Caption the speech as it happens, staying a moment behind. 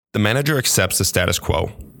The manager accepts the status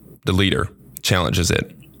quo. The leader challenges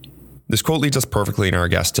it. This quote leads us perfectly in our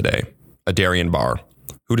guest today, Adarian Barr,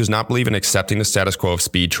 who does not believe in accepting the status quo of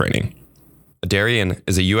speed training. Adarian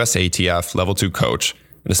is a USATF Level 2 coach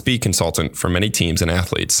and a speed consultant for many teams and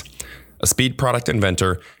athletes, a speed product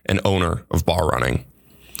inventor and owner of Barr Running.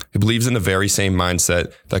 He believes in the very same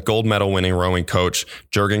mindset that gold medal winning rowing coach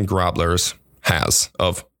Jürgen Grobler's has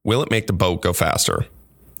of, will it make the boat go faster?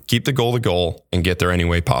 Keep the goal and get there any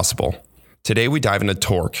way possible. Today we dive into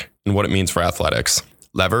torque and what it means for athletics,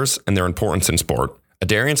 levers and their importance in sport,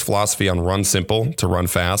 Adarian's philosophy on run simple to run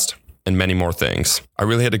fast, and many more things. I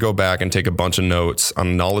really had to go back and take a bunch of notes on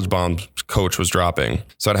the knowledge bomb coach was dropping,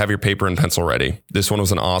 so I'd have your paper and pencil ready. This one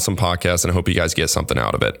was an awesome podcast, and I hope you guys get something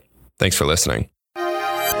out of it. Thanks for listening.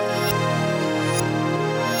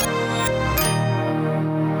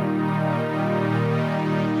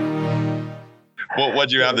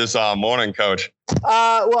 What'd you have this morning, Coach?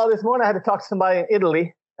 Well, this morning I had to talk to somebody in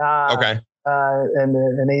Italy. Okay.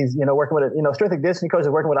 And he's, working with a, strength and conditioning coach is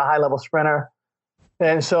working with a high level sprinter.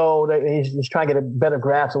 And so he's trying to get a better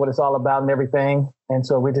grasp of what it's all about and everything. And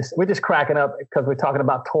so we're just cracking up because we're talking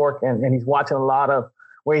about torque and he's watching a lot of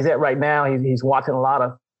where he's at right now. He's watching a lot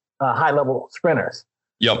of high level sprinters.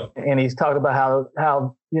 Yep. And he's talking about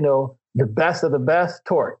how, the best of the best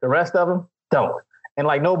torque, the rest of them don't. And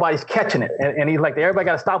like nobody's catching it. And he's like, everybody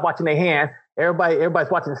got to stop watching their hand. Everybody's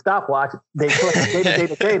watching the stopwatch. They collect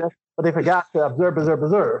data, but they forgot to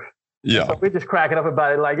observe. Yeah. So we're just cracking up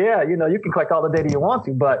about it. Like, yeah, you can collect all the data you want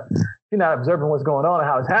to, but if you're not observing what's going on and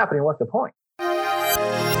how it's happening, what's the point?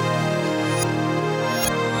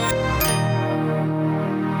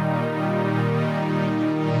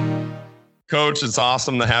 Coach, it's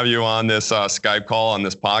awesome to have you on this Skype call on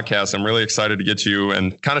this podcast. I'm really excited to get you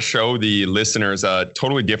and kind of show the listeners a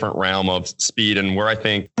totally different realm of speed and where I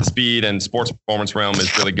think the speed and sports performance realm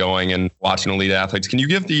is really going and watching elite athletes. Can you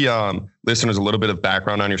give the listeners a little bit of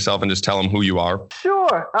background on yourself and just tell them who you are?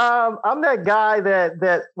 Sure. I'm that guy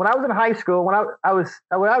that when I was in high school, when I was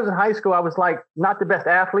in high school, I was like not the best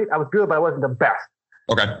athlete. I was good, but I wasn't the best.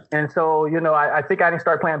 Okay. And so, I think I didn't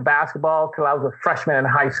start playing basketball till I was a freshman in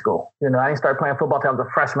high school. I didn't start playing football till I was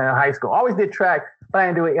a freshman in high school. Always did track, but I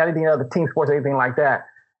didn't do anything other team sports or anything like that.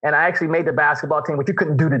 And I actually made the basketball team, which you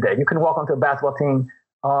couldn't do today. You couldn't walk onto a basketball team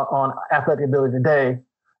on athletic ability today,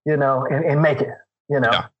 and make it,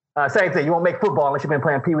 Yeah. Same thing. You won't make football unless you've been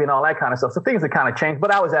playing Pee Wee and all that kind of stuff. So things have kind of changed,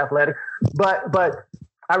 but I was athletic. But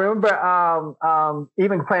I remember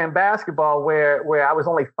even playing basketball where I was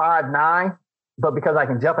only 5'9", but because I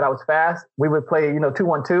can jump and I was fast, we would play,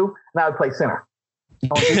 2-1-2, and I would play center. And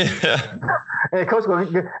the coach was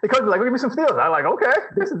like, give me some steals. I'm like, okay,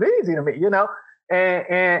 this is easy to me,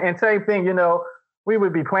 And same thing, we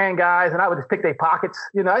would be playing guys and I would just pick their pockets.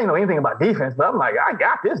 I didn't know anything about defense, but I'm like, I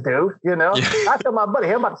got this dude, Yeah. I tell my buddy,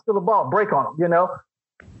 hey, I'm about to steal the ball, break on him,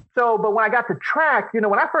 So, but when I got to track,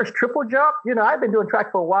 when I first triple jumped, I'd been doing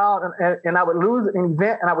track for a while and I would lose an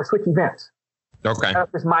event and I would switch events. Okay.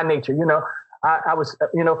 That's just my nature, I was,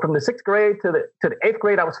 from the 6th grade to the 8th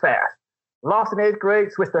grade, I was fast. Lost in 8th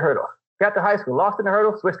grade, switched to hurdle. Got to high school, lost in the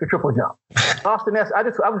hurdle, switched to triple jump. Lost in that, I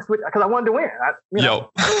would switch because I wanted to win.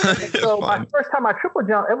 So my first time I triple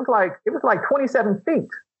jumped, it was like 27 feet.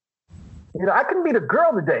 I couldn't beat a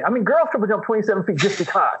girl today. I mean, girls triple jump 27 feet just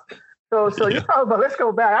because. So you're talking about, let's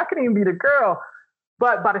go back. I couldn't even beat a girl.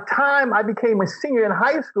 But by the time I became a senior in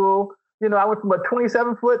high school, I went from a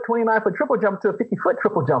 27-foot, 29-foot triple jump to a 50-foot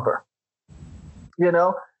triple jumper.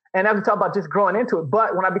 And I was talking about just growing into it.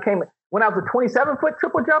 But when I was a 27-foot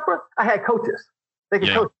triple jumper, I had coaches. They could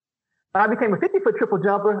coach. When I became a 50-foot triple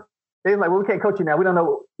jumper, they were like, well, we can't coach you now. We don't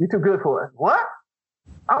know. You're too good for it. What?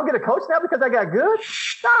 I don't get a coach now because I got good?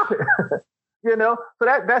 Stop it. So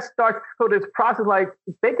that starts, so this process, like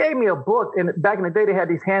they gave me a book and back in the day, they had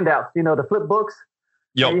these handouts, the flip books.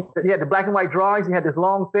 Yep. You had the black and white drawings. You had this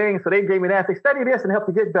long thing. So they gave me that. They study this and help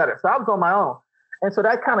you get better. So I was on my own. And so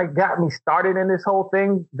that kind of got me started in this whole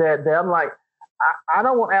thing that I'm like, I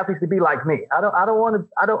don't want athletes to be like me. I don't want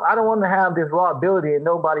to have this raw ability and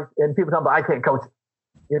people talking about I can't coach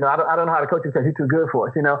it. I don't know how to coach it because you're too good for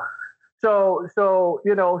it, So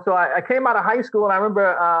I came out of high school and I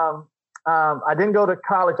remember I didn't go to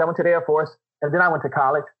college. I went to the Air Force and then I went to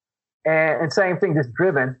college and same thing, just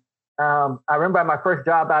driven. I remember my first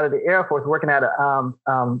job out of the Air Force working at a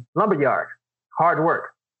lumber yard, hard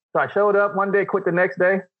work. So I showed up one day, quit the next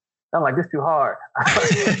day. I'm like, this is too hard.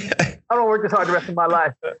 I don't work this hard the rest of my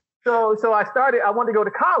life. So I wanted to go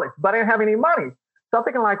to college, but I didn't have any money. So I'm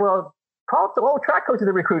thinking like, well, call some old track coaches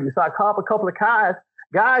to recruit you. So I called up a couple of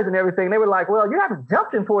guys and everything. They were like, well, you haven't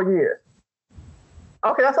jumped in 4 years.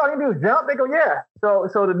 Okay, that's all you do is jump. They go, yeah. So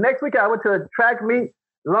the next week I went to a track meet,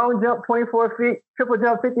 long jump 24 feet, triple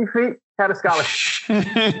jump 50 feet, had a scholarship.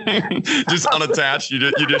 Just unattached.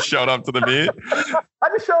 You just showed up to the meet. I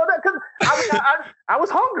just showed up because I was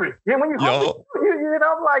hungry. You know, when you're hungry, you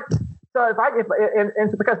know, I'm like, so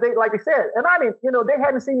and because they, like they said, and I didn't, you know, they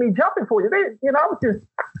hadn't seen me jumping for you. They, you know, I was just,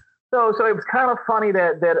 so it was kind of funny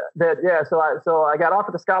that yeah. So I got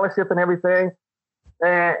offered the scholarship and everything,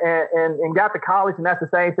 and got to college, and that's the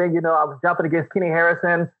same thing. You know, I was jumping against Kenny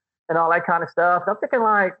Harrison and all that kind of stuff. And I'm thinking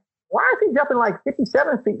like, why is he jumping like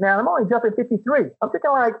 57 feet now? I'm only jumping 53. I'm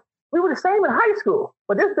thinking like, we were the same in high school,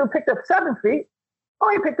 but this dude picked up 7 feet. I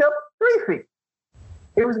only picked up 3 feet.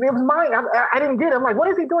 It was mine. I didn't get it. I'm like, what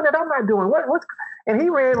is he doing that I'm not doing? What's? And he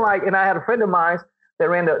ran like, and I had a friend of mine that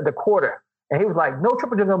ran the quarter, and he was like, no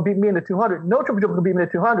triple jump gonna beat me in the 200. No triple jump gonna beat me in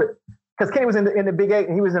the 200, because Kenny was in the Big 8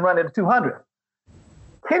 and he was in running the 200.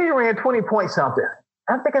 Kenny ran 20 point something.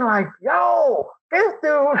 I'm thinking like, yo, this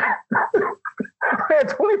dude ran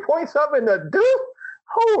 20 point something the deuce.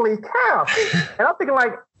 Holy cow! And I'm thinking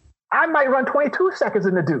like, I might run 22 seconds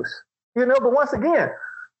in the deuce, you know. But once again,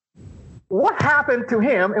 what happened to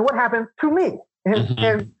him and what happened to me?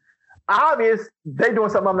 And obvious, they doing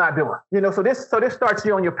something I'm not doing, you know. So this starts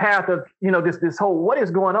you on your path of, you know, this whole, what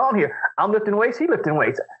is going on here? I'm lifting weights, he lifting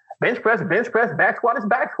weights. Bench press, back squat is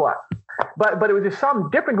back squat. But it was just something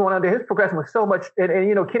different going on there. His progression was so much, and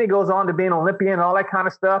you know, Kenny goes on to being an Olympian and all that kind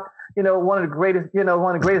of stuff. You know, one of the greatest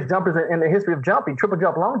jumpers in the history of jumping, triple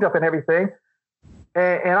jump, long jump, and everything.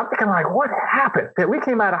 And I'm thinking like, what happened? That we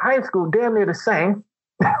came out of high school damn near the same.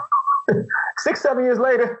 6-7 years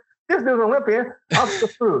later, this dude's an Olympian. I'm still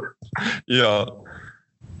screwed. Yeah.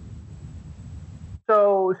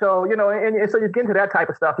 So you know, and so you get into that type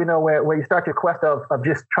of stuff, you know, where you start your quest of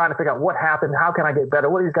just trying to figure out what happened, how can I get better,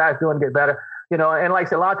 what are these guys doing to get better, you know. And like I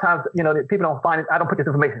said, a lot of times, you know, people don't find it. I don't put this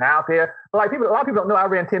information out there, but like a lot of people don't know I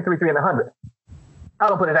ran 10, 3, 3, and 100. I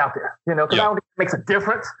don't put it out there, you know, because I don't think it makes a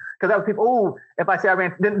difference. Because other people, oh, if I say I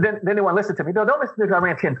ran, then they want to listen to me. No, don't listen to me because I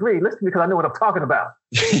ran 10-3. Listen to me because I know what I'm talking about.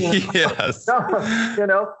 You know? Yes. You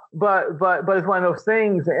know, but it's one of those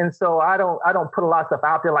things, and so I don't put a lot of stuff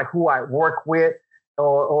out there like who I work with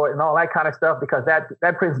or and all that kind of stuff, because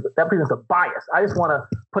that presents a bias. I just want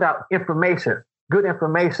to put out information, good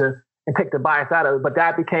information, and take the bias out of it. But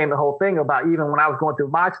that became the whole thing about, even when I was going through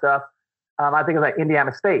my stuff. I think it was at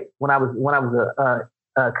Indiana State when I was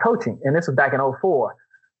coaching, and this was back in 2004.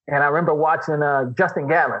 And I remember watching Justin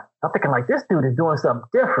Gatlin. I'm thinking like, this dude is doing something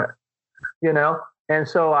different, you know? And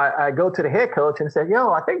so I go to the head coach and said,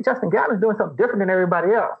 yo, I think Justin Gatlin's doing something different than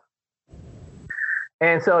everybody else.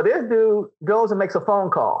 And so this dude goes and makes a phone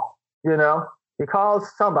call, you know? He calls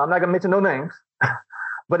somebody, I'm not gonna mention no names,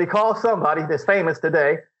 but he calls somebody that's famous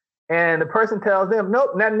today. And the person tells them,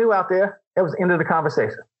 nope, nothing new out there. It was the end of the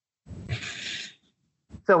conversation.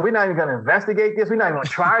 So we're not even going to investigate this. We're not even going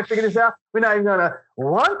to try to figure this out. We're not even going to.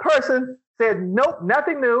 One person said, nope,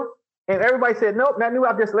 nothing new. And everybody said, nope, nothing new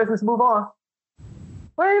out there. So let's move on.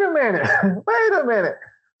 Wait a minute.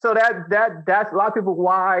 So that's a lot of people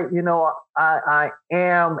why, you know, I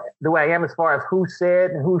am the way I am as far as who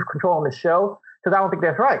said and who's controlling the show. Because I don't think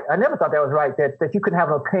that's right. I never thought that was right, that you couldn't have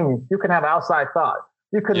an opinion. You couldn't have outside thought.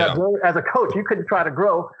 You couldn't have, as a coach, you couldn't try to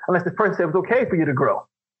grow unless the person said it was okay for you to grow.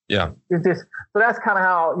 Yeah. It's just, so that's kind of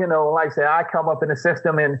how, you know, like I said, I come up in the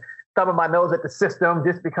system and thumbing my nose at the system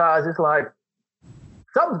just because it's like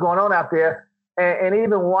something's going on out there. And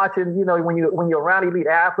even watching, you know, when you're around elite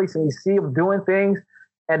athletes and you see them doing things,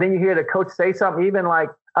 and then you hear the coach say something, even like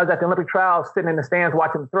I was at the Olympic trials sitting in the stands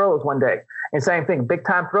watching the throws one day, and same thing, big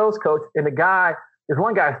time throws coach. And there's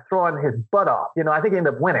one guy throwing his butt off, you know, I think he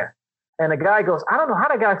ended up winning. And the guy goes, I don't know how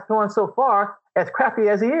that guy's throwing so far, as crappy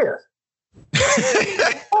as he is.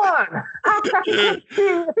 Won. How crappy is he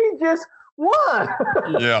if he just won?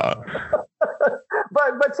 Yeah.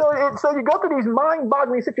 But so you go through these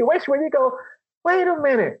mind-boggling situations where you go, wait a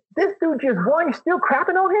minute, this dude just won, you're still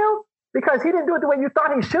crapping on him because he didn't do it the way you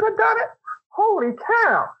thought he should have done it? Holy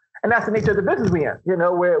cow. And that's the nature of the business we in, you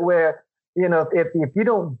know, where you know, if you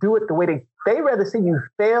don't do it the way they rather see you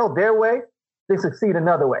fail their way than succeed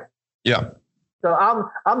another way. Yeah. So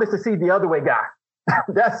I'm the succeed the other way guy.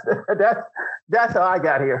 That's how I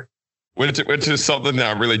got here. Which is something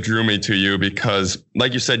that really drew me to you, because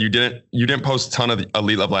like you said, you didn't post a ton of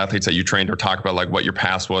elite level athletes that you trained or talk about like what your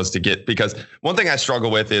past was to get, because one thing I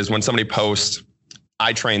struggle with is when somebody posts,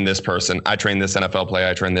 I train this person, I train this NFL player,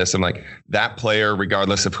 I train this. I'm like, that player,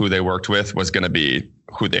 regardless of who they worked with, was going to be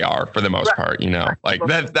who they are for the most part, you know, like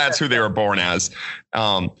that's who they were born as.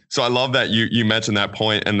 So I love that you mentioned that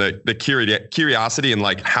point, and the curiosity and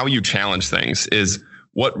like how you challenge things is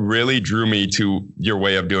what really drew me to your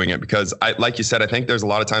way of doing it, because like you said, I think there's a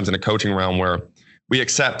lot of times in a coaching realm where we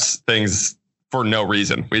accept things for no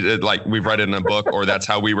reason. We've read it in a book, or that's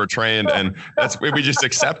how we were trained, and we just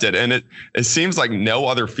accept it. And it seems like no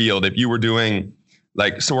other field, if you were doing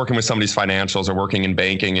working with somebody's financials or working in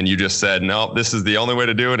banking, and you just said, no, this is the only way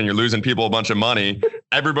to do it, and you're losing people a bunch of money,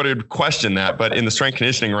 everybody would question that. But in the strength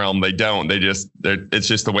conditioning realm, they don't. It's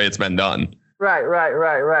just the way it's been done. Right.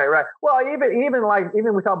 Well,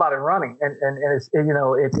 even we talk about it in running, and it's,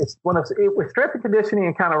 it's one of with strength and conditioning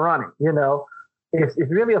and kind of running, it's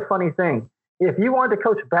really a funny thing. If you wanted to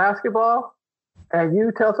coach basketball and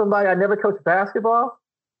you tell somebody I never coached basketball,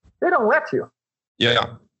 they don't let you.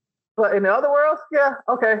 Yeah. But in the other worlds, yeah,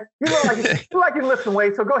 okay. You look you lift some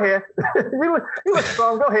weights, so go ahead. you look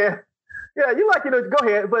strong, go ahead. Yeah, you like go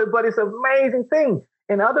ahead. But it's an amazing thing.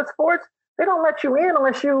 In other sports, they don't let you in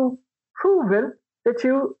unless you proven that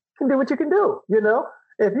you can do what you can do.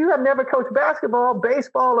 If you have never coached basketball,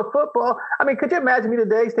 baseball, or football, I mean, could you imagine me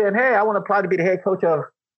today saying, "Hey, I want to apply to be the head coach of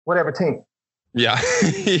whatever team"? Yeah.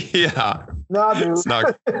 Yeah. No, dude. It's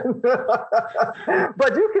not...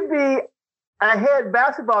 But you can be a head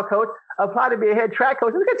basketball coach, apply to be a head track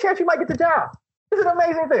coach. There's a good chance you might get the job. It's an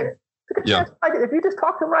amazing thing. Yeah. If you just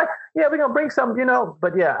talk to them right, yeah, we're gonna bring some,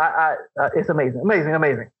 But yeah, it's amazing.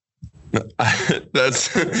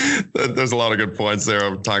 There's a lot of good points there.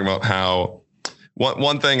 I'm talking about how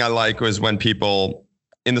one thing I like was when people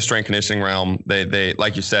in the strength conditioning realm, they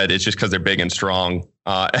like you said, it's just because they're big and strong.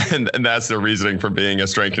 And that's their reasoning for being a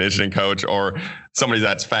strength conditioning coach, or somebody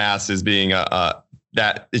that's fast is being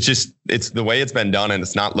that it's the way it's been done, and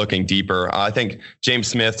it's not looking deeper. I think James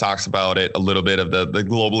Smith talks about it a little bit, of the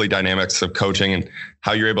globally dynamics of coaching and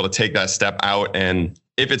how you're able to take that step out. And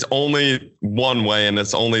if it's only one way and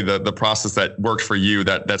it's only the process that works for you,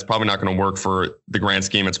 that's probably not going to work for the grand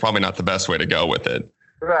scheme. It's probably not the best way to go with it.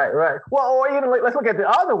 Right. Well, or even let's look at the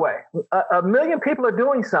other way. A million people are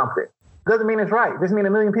doing something. Doesn't mean it's right. Doesn't mean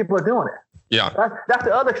a million people are doing it. Yeah. That's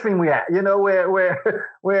the other extreme we at, where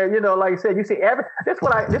like you said, you see this is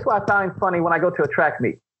what I find funny when I go to a track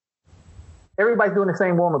meet. Everybody's doing the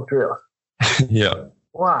same warm-up drills. Yeah.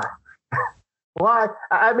 Why? Why?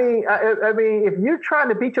 I mean, if you're trying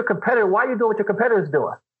to beat your competitor, why are you doing what your competitor's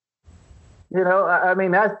doing?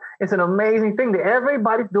 It's an amazing thing that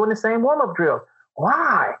everybody's doing the same warm-up drills.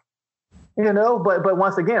 Why? But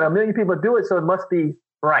once again, a million people do it, so it must be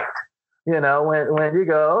right. When you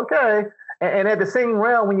go, okay. And at the same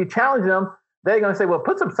realm, when you challenge them, they're going to say, well,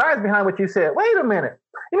 put some science behind what you said. Wait a minute.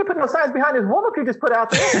 You didn't put no science behind this warm-up you just put out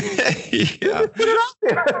there. Yeah. Put it out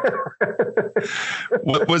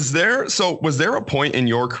there. Was there a point in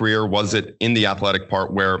your career, was it in the athletic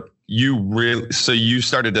part, where you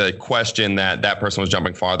started to question that person was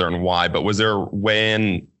jumping farther and why, but was there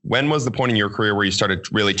when was the point in your career where you started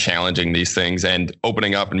really challenging these things and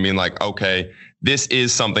opening up and being like, okay, this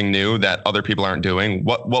is something new that other people aren't doing?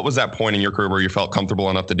 What was that point in your career where you felt comfortable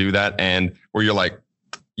enough to do that, and where you're like,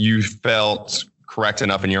 you felt correct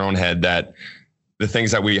enough in your own head that the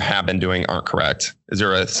things that we have been doing aren't correct? Is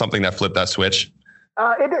there something that flipped that switch?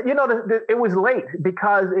 It was late,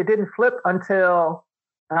 because it didn't flip until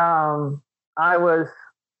I was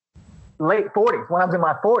late 40s, when I was in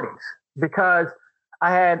my 40s, because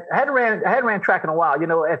I had ran track in a while.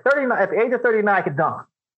 At the age of 39, I could dunk.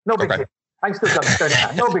 No big deal. I can still dunk at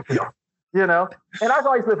 39. No big deal. And I've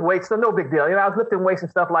always lifted weights, so no big deal. I was lifting weights and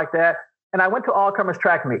stuff like that. And I went to all-comers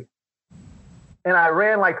track meet, and I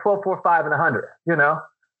ran like 12.45 and 100.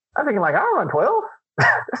 I'm thinking like, I don't run 12.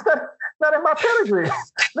 That's not in my pedigree.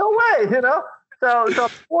 No way. So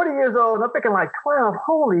 40 years old, and I'm thinking like 12,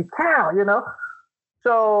 holy cow,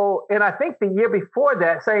 So, and I think the year before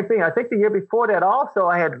that, same thing. I think the year before that also,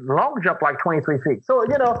 I had long jump like 23 feet. So,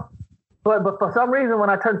 but for some reason, when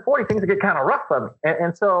I turned 40, things would get kind of rough for me.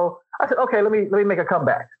 And so I said, okay, let me make a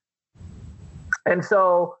comeback. And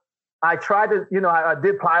so I tried to, I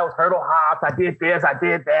did plyos, hurdle hops, I did this, I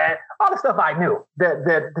did that, all the stuff I knew,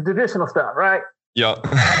 the traditional stuff, right? Yeah.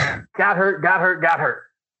 Got hurt.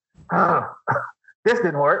 This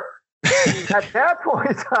didn't work. At that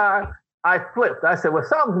point in time, I flipped. I said, well,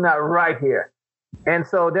 something's not right here. And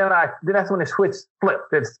so then that's when the switch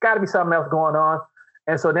flipped. There's got to be something else going on.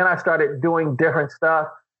 And so then I started doing different stuff.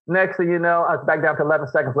 Next thing you know, I was back down to 11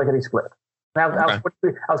 seconds lickety split. And I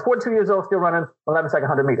was 42 years old, still running 11-second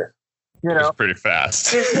 100 meters. It's pretty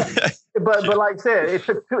fast. But like I said, it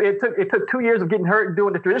took 2 years of getting hurt and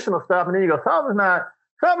doing the traditional stuff, and then you go, something's not.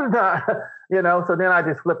 So then I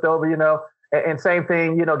just flipped over, and same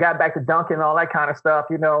thing, got back to dunking and all that kind of stuff,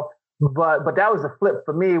 But that was the flip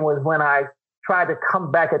for me, was when I tried to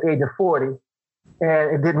come back at the age of 40,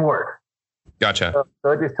 and it didn't work. Gotcha.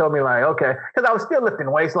 So it just told me like, okay, because I was still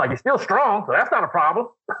lifting weights, like you're still strong, so that's not a problem.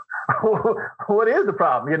 What is the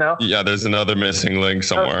problem, you know? Yeah, there's another missing link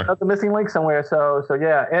somewhere. Another missing link somewhere. So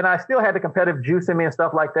yeah, and I still had the competitive juice in me and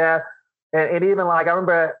stuff like that. And even like I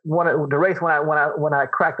remember the race when I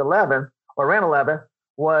cracked 11 or ran 11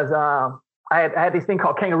 was I had this thing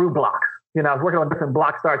called kangaroo blocks. You know, I was working on different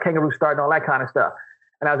block start, kangaroo start, and all that kind of stuff.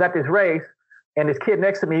 And I was at this race, and this kid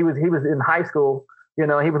next to me, he was in high school. You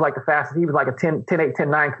know, he was like the fastest. He was like a 10-8,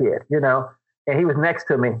 10-9 kid. You know, and he was next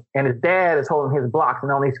to me, and his dad is holding his blocks.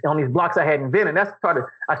 And on these blocks I had invented. I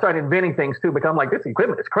started inventing things too, because I'm like, this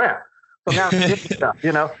equipment is crap. So now I'm inventing stuff.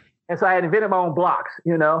 You know, and so I had invented my own blocks.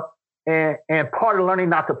 You know, and part of learning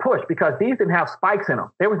not to push, because these didn't have spikes in them.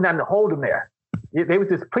 There was nothing to hold them there. They was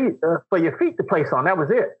just for your feet to place on. That was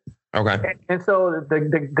it. Okay. And so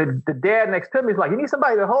the dad next to me is like, you need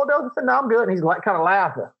somebody to hold those? I said, no, I'm good. And he's like kind of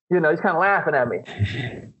laughing. You know, he's kind of laughing at me.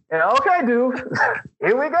 And okay, dude,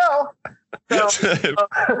 here we go.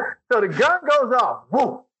 So the gun goes off.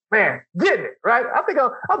 Whoa, man, getting it, right? I think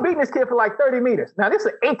I'm beating this kid for like 30 meters. Now, this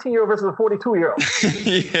is an 18-year-old versus a 42-year-old.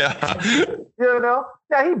 Yeah. You know?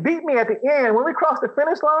 Now, he beat me at the end. When we crossed the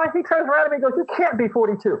finish line, he turns around at me and goes, you can't be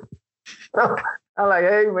 42. I'm like,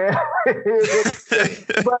 hey, man.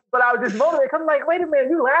 but I was just motivated because I'm like, wait a minute,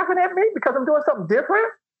 you laughing at me because I'm doing something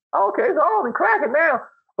different? Okay, so I'm cracking now.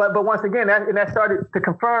 But once again, that started to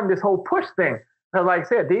confirm this whole push thing. Because like I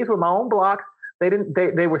said, these were my own blocks. They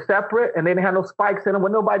were separate, and they didn't have no spikes in them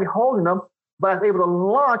with nobody holding them. But I was able to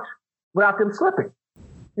launch without them slipping.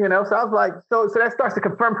 You know, so I was like, so that starts to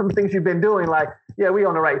confirm some things you've been doing. Like, yeah, we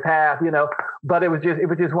on the right path, you know. But it was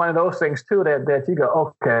just one of those things too that you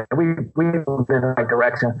go, okay, we moved in the right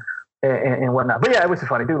direction and whatnot. But yeah, it was just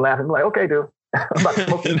funny. Dude laughing, like, okay, dude. I'm about to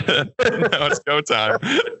smoke. Now it's go time.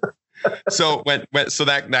 So so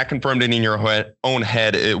that confirmed it in your own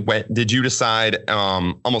head. Did you decide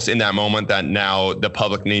almost in that moment that now the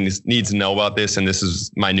public needs to know about this and this is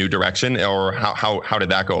my new direction, or how did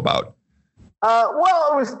that go about?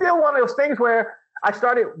 Well, it was still one of those things where I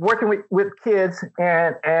started working with kids,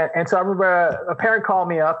 and so I remember a parent called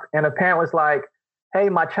me up, and a parent was like, "Hey,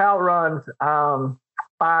 my child runs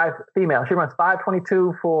female. She runs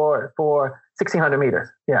 5:22 for 1,600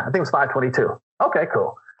 meters. Yeah, I think it was 5:22. Okay,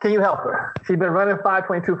 cool. Can you help her? She's been running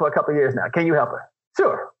 5:22 for a couple of years now. Can you help her?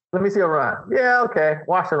 Sure. Let me see her run. Yeah, okay.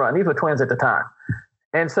 Watch her run. These were twins at the time,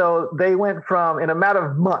 and so they went from, in a matter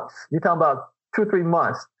of months. You're talking about 2-3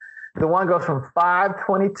 months. The one goes from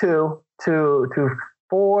 5:22 to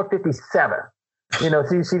 4:57. You know,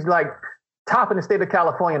 she's like top in the state of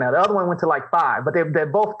California now. The other one went to like 5, but they're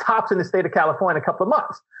both tops in the state of California in a couple of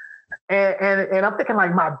months. And I'm thinking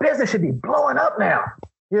like, my business should be blowing up now,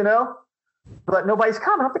 you know, but nobody's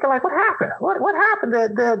coming. I'm thinking like, what happened? What happened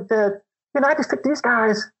that you know, I just took these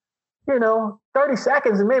guys, you know, 30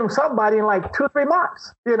 seconds and made them somebody in like 2-3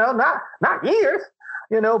 months, you know, not years.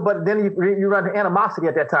 You know, but then you run into animosity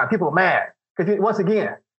at that time. People are mad because once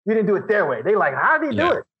again, you didn't do it their way. They like, how did he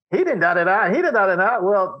do it? He didn't da-da-da. He did da-da-da.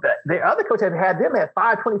 Well, the other coach had them at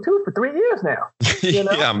 5:22 for 3 years now. You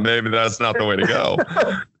know? Yeah, maybe that's not the way to go.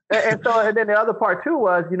 and then the other part too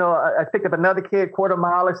was, you know, I picked up another kid, quarter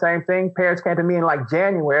miler, same thing. Parents came to me in like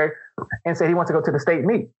January and said he wants to go to the state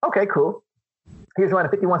meet. Okay, cool. He was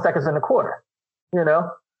running 51 seconds in the quarter. You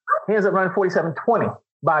know, he ends up running 47:20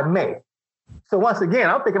 by May. So once again,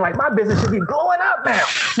 I'm thinking like, my business should be blowing up now.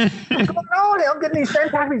 What's going on here? I'm getting these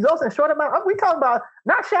fantastic results in a short amount. We talking about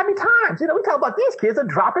not shabby times. You know, we talking about these kids are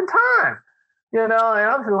dropping time. You know, and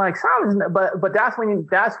I'm just like, but that's when you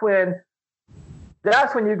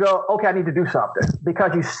go, okay, I need to do something,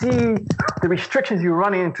 because you see the restrictions you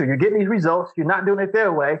run into. You're getting these results. You're not doing it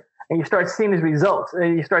their way, and you start seeing these results,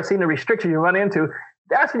 and you start seeing the restrictions you run into.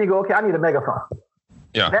 That's when you go, okay, I need a megaphone.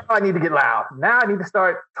 Yeah. Now I need to get loud. Now I need to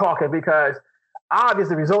start talking, because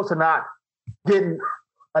obviously the results are not getting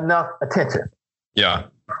enough attention. Yeah.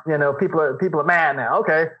 You know, people are mad now.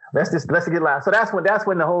 Okay, let's get loud. So that's when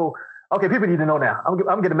the whole, okay, people need to know now. I'm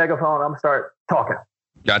getting a megaphone. I'm gonna start talking.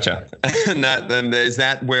 Gotcha. And then is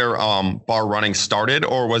that where bar running started,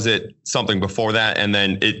 or was it something before that and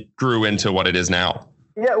then it grew into what it is now?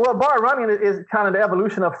 Yeah, well, bar running is kind of the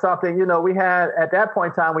evolution of something. You know, we had at that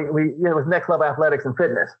point in time, we you know, it was next level athletics and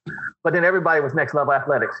fitness, but then everybody was next level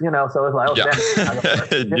athletics. You know, so it's like,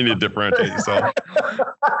 okay, you need to differentiate yourself.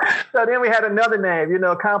 So then we had another name, you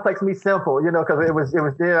know, complex meets simple. You know, because it was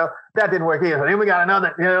you know, that didn't work either. So then we got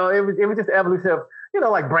another. You know, it was just the evolution of, you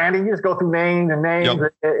know, like branding. You just go through names and names,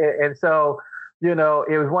 yep. And so, you know,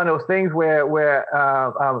 it was one of those things where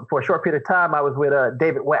for a short period of time I was with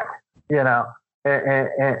David Weck. You know.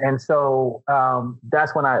 And so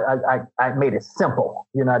that's when I made it simple.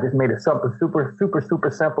 I just made it simple,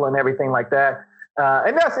 super simple and everything like that.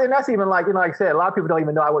 And that's even like, like I said, a lot of people don't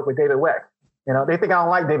even know I work with David Weck. They think I don't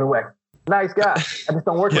like David Weck. Nice guy. I just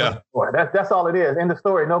don't work with him anymore. That's all it is. End of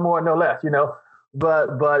story. No more, no less,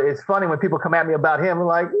 But it's funny when people come at me about him. I'm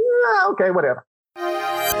like, yeah, okay, whatever.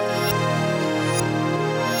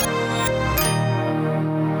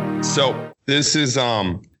 So this is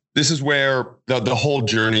where the whole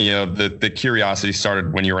journey of the curiosity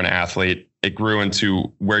started when you were an athlete. It grew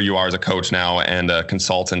into where you are as a coach now and a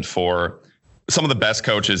consultant for some of the best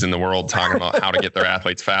coaches in the world, talking about how to get their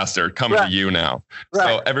athletes faster, coming to you now.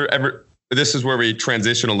 Right. So this is where we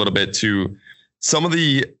transition a little bit to some of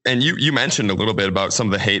and you mentioned a little bit about some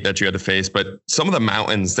of the hate that you had to face, but some of the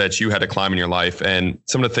mountains that you had to climb in your life and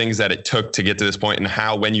some of the things that it took to get to this point, and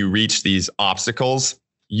how when you reached these obstacles,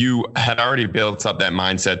 you had already built up that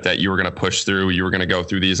mindset that you were going to push through, you were going to go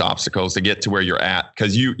through these obstacles to get to where you're at,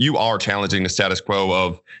 because you are challenging the status quo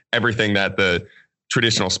of everything that the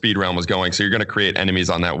traditional speed realm was going. So you're going to create enemies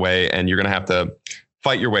on that way, and you're going to have to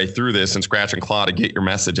fight your way through this and scratch and claw to get your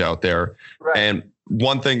message out there. Right. And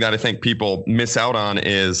one thing that I think people miss out on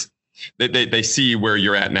is they see where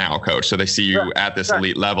you're at now, coach. So they see you at this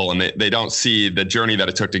elite level, and they don't see the journey that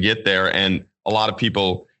it took to get there. And a lot of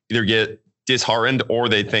people either get disheartened or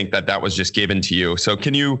they think that was just given to you. So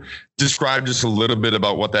can you describe just a little bit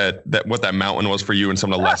about what that mountain was for you and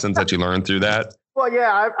some of the lessons that you learned through that? Well,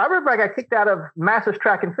 yeah, I remember I got kicked out of Masters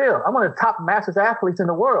track and field. I'm one of the top Masters athletes in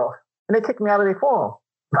the world, and they kicked me out of their forum.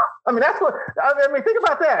 I mean, think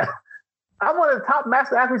about that. I'm one of the top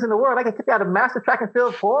Masters athletes in the world. I get kicked out of Masters track and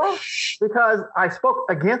field forum because I spoke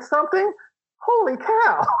against something. Holy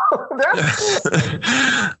cow!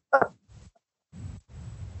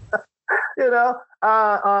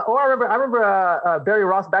 Or I remember Barry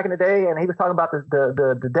Ross back in the day, and he was talking about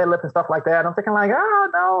the deadlift and stuff like that. And I'm thinking like, oh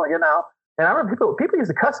no, And I remember people used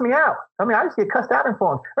to cuss me out. I mean, I used to get cussed out in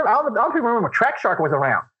forums. I don't people remember Track Shark was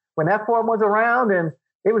around when that forum was around, and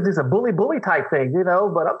it was just a bully type thing,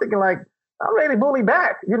 But I'm thinking like, I'm ready to bully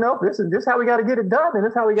back. This is how we got to get it done, and this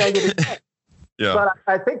is how we got to get it done. Yeah. But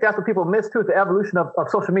I think that's what people miss too, is the evolution of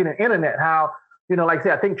social media and internet. How like I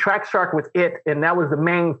said, I think Track Shark was it, and that was the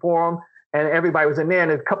main forum, and everybody was in there, and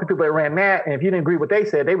there's a couple of people that ran that, and if you didn't agree with what they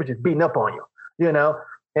said, they were just beating up on you,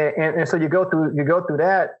 And so you go through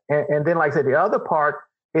that, and then like I said, the other part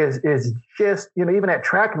is just even at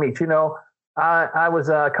track meets. I was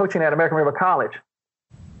coaching at American River College,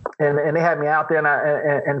 and they had me out there,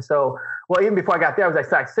 and so even before I got there, I was at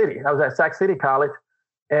Sac City. I was at Sac City College,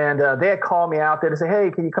 and they had called me out there to say, hey,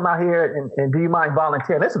 can you come out here and do you mind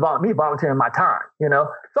volunteering? This is me volunteering my time, So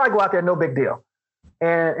I go out there, no big deal,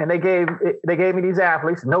 and they gave me these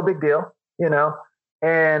athletes, no big deal,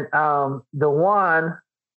 and the one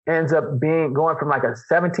ends up going from like a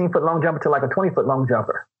 17-foot long jumper to like a 20-foot long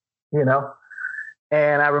jumper,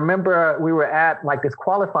 And I remember we were at like this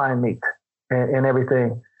qualifying meet and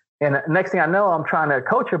everything. And the next thing I know, I'm trying to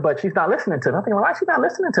coach her, but she's not listening to me. I'm thinking, why is she not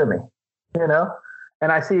listening to me?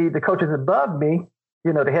 And I see the coaches above me,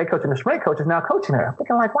 the head coach and the strength coach is now coaching her. I'm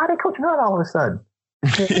thinking like, why are they coaching her all of a sudden?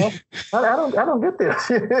 I don't get this,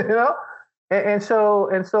 And so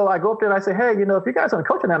I go up there and I say, hey, if you guys are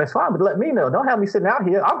coaching now, that's fine, but let me know. Don't have me sitting out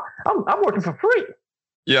here. I'm working for free.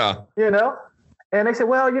 Yeah. And they said,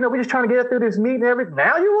 well, we're just trying to get it through this meet and everything.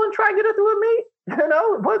 Now you want to try and get it through a meet?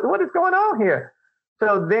 What is going on here?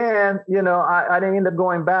 So then, I didn't end up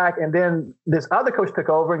going back. And then this other coach took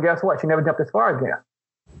over, and guess what? She never jumped as far again.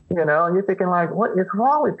 And you're thinking like, what is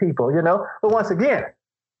wrong with people? But once again,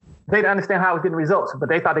 they didn't understand how I was getting results, but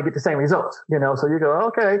they thought they'd get the same results, So you go,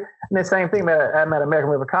 okay. And the same thing, I'm at American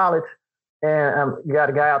River College, and you got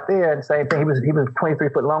a guy out there, and same thing. He was a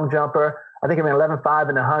 23-foot long jumper. I think he ran 11.5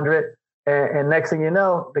 in the 100. And next thing you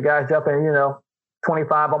know, the guy's jumping,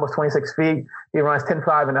 25, almost 26 feet. He runs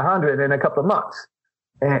 10.5 in the 100 in a couple of months.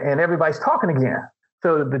 And everybody's talking again.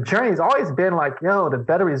 So the journey has always been like, the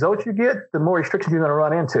better results you get, the more restrictions you're going to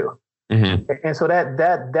run into. Mm-hmm. And so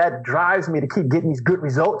that drives me to keep getting these good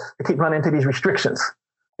results, to keep running into these restrictions,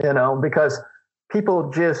 because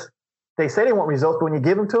people they say they want results, but when you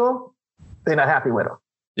give them to them, they're not happy with them.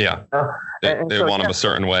 Yeah. They want them a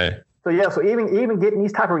certain way. So even getting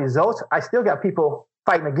these type of results, I still got people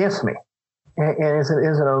fighting against me. And it's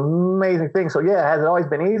an amazing thing. So has it always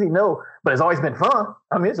been easy? No, but it's always been fun.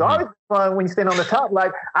 I mean, it's always fun when you stand on the top,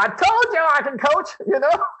 like, I told you I can coach,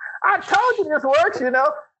 I told you this works,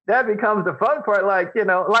 That becomes the fun part. Like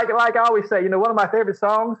I always say, one of my favorite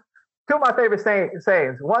songs, two of my favorite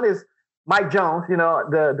sayings. One is, Mike Jones,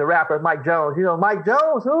 the rapper Mike Jones, Mike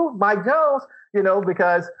Jones, who? Mike Jones,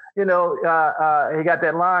 because, he got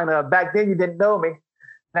that line, back then you didn't know me.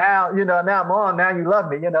 Now, now I'm on, now you love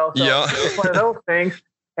me, so yeah. It's one of those things.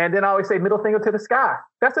 And then I always say middle finger to the sky.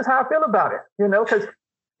 That's just how I feel about it, because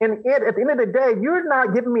at the end of the day, you're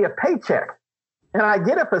not giving me a paycheck. And I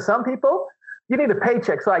get it for some people. You need a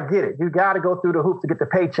paycheck, so I get it. You got to go through the hoops to get the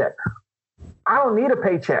paycheck. I don't need a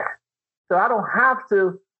paycheck. So I don't have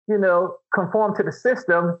to, conform to the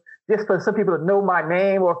system just for some people to know my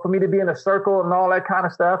name or for me to be in a circle and all that kind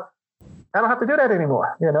of stuff. I don't have to do that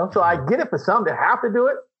anymore, So I get it for some that have to do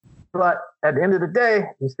it. But at the end of the day,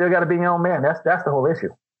 you still got to be your own man. That's the whole issue.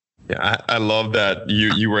 Yeah, I love that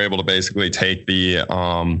you were able to basically take the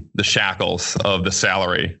shackles of the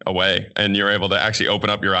salary away, and you're able to actually open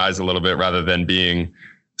up your eyes a little bit rather than being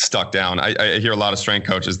stuck down. I hear a lot of strength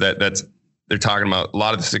coaches that's they're talking about. A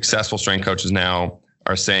lot of the successful strength coaches now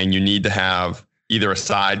are saying you need to have either a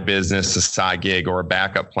side business, a side gig, or a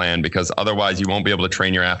backup plan, because otherwise you won't be able to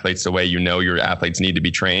train your athletes the way your athletes need to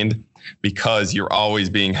be trained, because you're always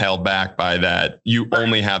being held back by that. You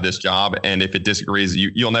only have this job, and if it disagrees,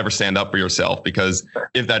 you'll never stand up for yourself, because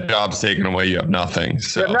if that job's taken away, you have nothing.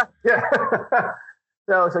 So yeah.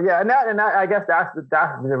 so yeah, and I guess that's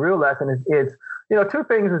the real lesson is two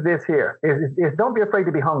things is this here is don't be afraid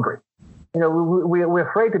to be hungry. We're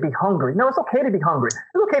afraid to be hungry. No, it's okay to be hungry.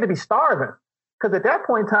 It's okay to be starving. Because at that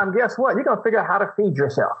point in time, guess what? You're going to figure out how to feed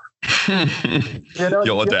yourself.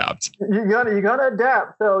 You'll adapt. You're gonna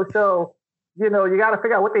adapt. So you got to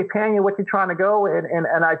figure out what they're paying you, what you're trying to go.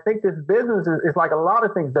 And I think this business is like a lot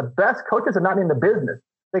of things. The best coaches are not in the business.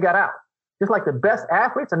 They got out. Just like the best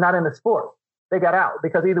athletes are not in the sport. They got out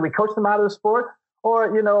because either we coached them out of the sport or,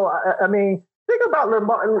 think about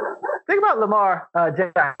Lamar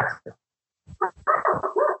Jackson.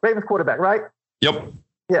 Ravens quarterback, right? Yep.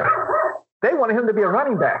 Yeah. They wanted him to be a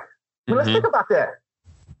running back. Let's think about that.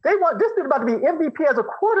 They want this dude about to be MVP as a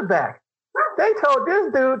quarterback. They told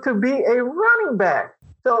this dude to be a running back.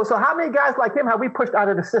 So how many guys like him have we pushed out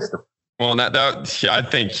of the system? Well, I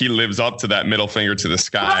think he lives up to that middle finger to the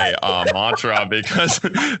sky mantra, because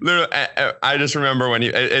I just remember when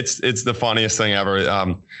it's the funniest thing ever.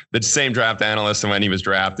 The same draft analyst, when he was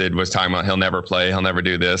drafted, was talking about he'll never play, he'll never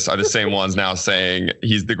do this, are the same ones now saying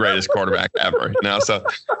he's the greatest quarterback ever. So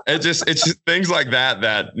it's just things like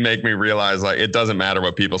that make me realize, like, it doesn't matter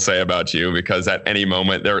what people say about you, because at any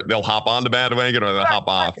moment they'll hop on the bandwagon or they'll hop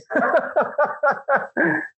off.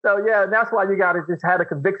 So yeah, that's why you got to just have a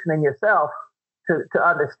conviction in yourself to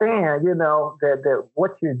understand, that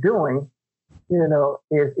what you're doing,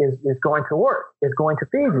 is going to work. It's going to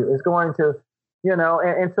feed you. It's going to,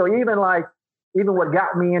 and so even what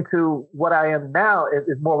got me into what I am now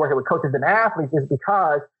is more working with coaches than athletes, is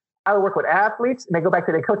because I would work with athletes and they go back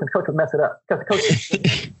to their coach and the coach would mess it up because the coach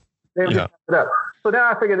they would just mess it up. So now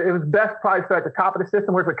I figured it was best probably start at the top of the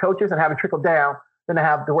system, work with coaches and have it trickle down, than to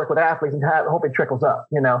have to work with athletes and hope it trickles up,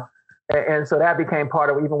 And so that became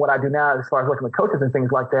part of even what I do now as far as working with coaches and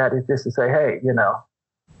things like that, is just to say, hey, I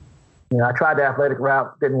tried the athletic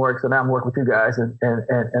route, didn't work, so now I'm working with you guys.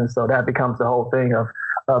 And so that becomes the whole thing of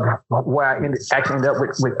where I actually end up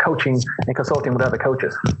with coaching and consulting with other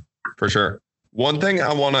coaches. For sure. One thing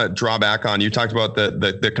I want to draw back on, you talked about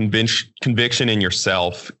the conviction in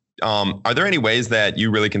yourself. Are there any ways that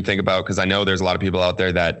you really can think about? Because I know there's a lot of people out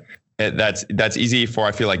there that's easy for,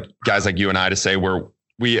 I feel like, guys like you and I to say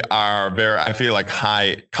we are very, I feel like,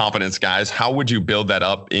 high confidence guys. How would you build that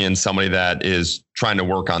up in somebody that is trying to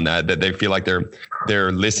work on that they feel like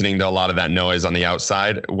they're listening to a lot of that noise on the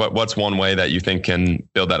outside? What's one way that you think can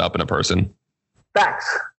build that up in a person? Facts.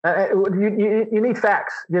 You need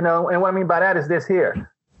facts, and what I mean by that is this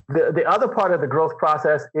here. The other part of the growth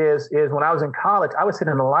process is when I was in college, I would sit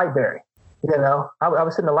in the library, I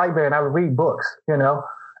would sit in the library and I would read books, And I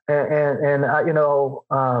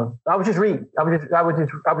would just read. I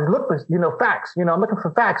would look for, facts. I'm looking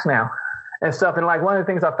for facts now and stuff. And like one of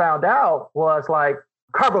the things I found out was like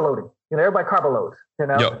carbo loading. Everybody carbo loads,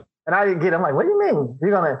 Yep. And I didn't get it. I'm like, what do you mean?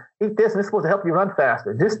 You're going to eat this and it's supposed to help you run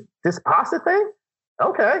faster. This pasta thing?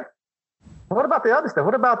 Okay. What about the other stuff?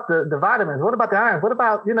 What about the vitamins? What about the iron? What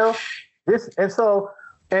about, this? And so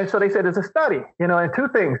they said there's a study, and two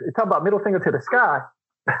things. They talk about middle finger to the sky.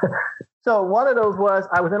 So one of those was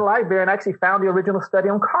I was in the library and I actually found the original study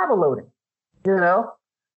on carbo loading, and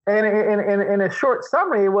in a short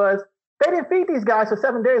summary was they didn't feed these guys for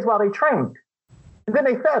 7 days while they trained, and then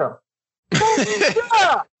they fed them.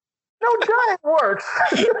 Yeah. No diet works.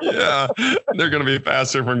 Yeah, they're going to be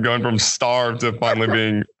faster from going from starved to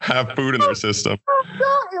finally have food in their system. No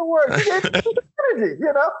diet works. It's energy,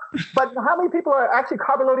 But how many people are actually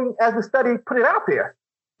carb loading as the study put it out there?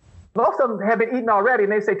 Most of them have been eating already,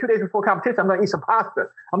 and they say 2 days before competition, I'm going to eat some pasta.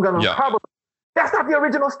 I'm going to carb load. That's not the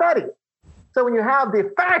original study. So when you have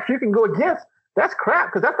the facts, you can go against. That's crap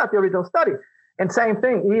because that's not the original study. And same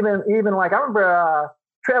thing, even like I remember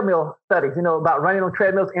treadmill studies, about running on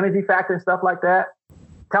treadmills, energy factor and stuff like that.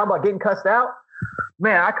 Talking about getting cussed out.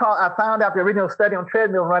 Man, I found out the original study on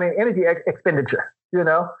treadmill running energy expenditure, and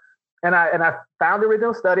I found the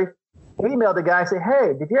original study, emailed the guy and said,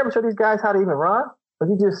 hey, did you ever show these guys how to even run? But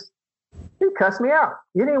he cussed me out.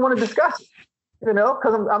 You didn't even want to discuss it.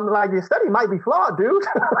 Because I'm like, your study might be flawed, dude.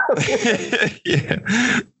 Yeah.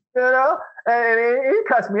 And he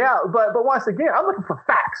cussed me out. But once again, I'm looking for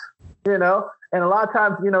facts, And a lot of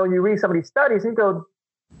times, you read some of these studies, you go,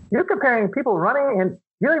 you're comparing people running and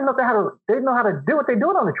you don't even know they know how to do what they're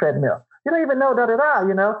doing on the treadmill. You don't even know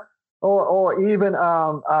or even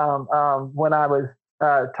when I was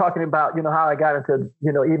talking about, how I got into,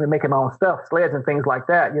 even making my own stuff, sleds and things like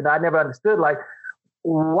that. I never understood, like,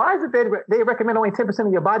 why is it they recommend only 10%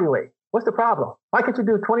 of your body weight? What's the problem? Why can't you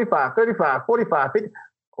do 25, 35, 45, 50?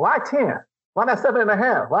 Why 10? Why not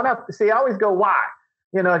 7.5? Why not? See, I always go, why?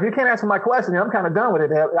 If you can't answer my question, I'm kind of done with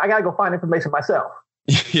it. I got to go find information myself.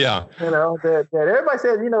 Yeah. That everybody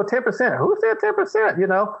said, 10%. Who said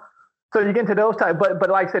 10%? So you get into those types. But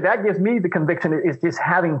like I said, that gives me the conviction is just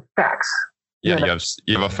having facts. Yeah,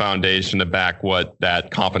 you have a foundation to back what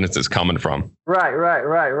that confidence is coming from. Right.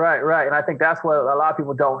 And I think that's what a lot of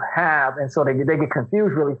people don't have. And so they get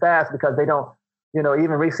confused really fast because they don't,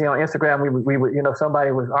 even recently on Instagram, we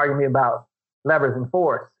somebody was arguing me about levers and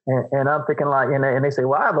force. And I'm thinking like, and they say,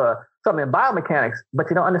 well, I have something in biomechanics,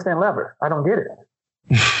 but you don't understand levers. I don't get it.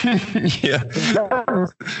 Yeah.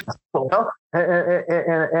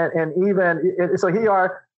 And even, so here you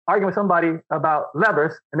are arguing with somebody about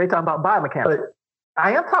levers and they talk about biomechanics. But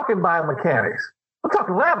I am talking biomechanics. I'm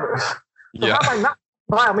talking levers. So how am I not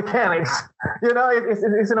biomechanics?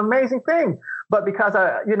 It's an amazing thing. But because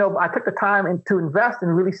I took the time to invest in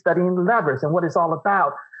really studying levers and what it's all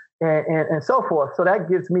about and so forth. So that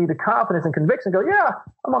gives me the confidence and conviction to go, yeah,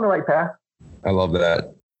 I'm on the right path. I love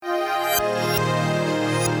that.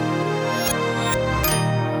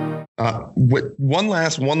 One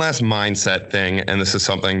last mindset thing, and this is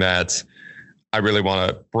something that I really want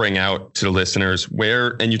to bring out to the listeners.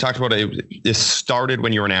 And you talked about it started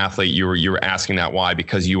when you were an athlete. You were asking that why,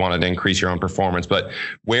 because you wanted to increase your own performance. But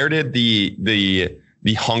where did the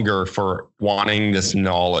hunger for wanting this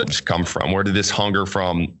knowledge come from? Where did this hunger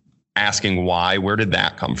from asking why? Where did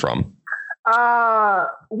that come from?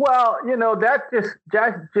 Well, that's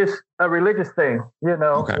just a religious thing,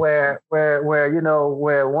 okay. where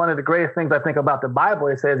one of the greatest things I think about the Bible,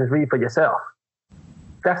 it says is read for yourself.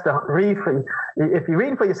 That's the read for, if you're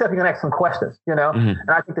reading for yourself, you're going to ask some questions, Mm-hmm. And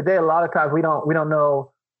I think today, a lot of times we don't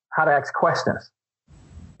know how to ask questions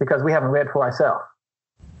because we haven't read for ourselves,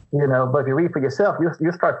 but if you read for yourself,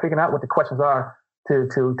 you start figuring out what the questions are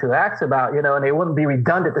to ask about, and they wouldn't be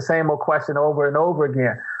redundant, the same old question over and over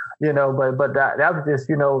again. But that was just,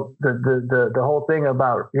 the whole thing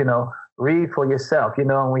about, read for yourself,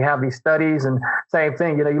 and we have these studies and same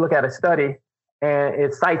thing, you look at a study and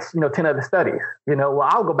it cites, 10 other studies, well,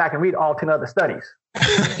 I'll go back and read all 10 other studies.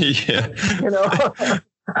 Yeah.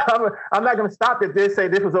 I'm not going to stop at this, say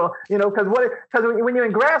this was all, because when you're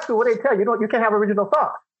in grad school, what they tell you, you can't have original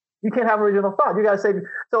thought. You can't have original thought. You got to say,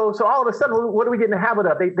 so all of a sudden, what do we get in the habit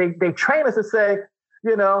of? They train us to say,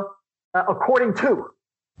 according to.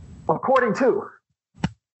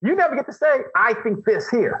 You never get to say, I think this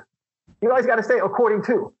here. You always got to say according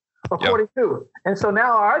to. And so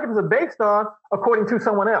now our arguments are based on according to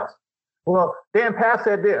someone else. Well, Dan Paff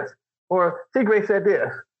said this, or Seagraves said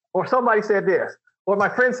this, or somebody said this, or my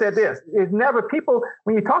friend said this. It's never people,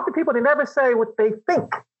 when you talk to people, they never say what they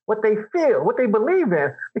think, what they feel, what they believe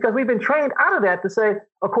in, because we've been trained out of that to say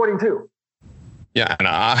according to. Yeah. And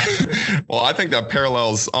I think that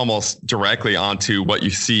parallels almost directly onto what you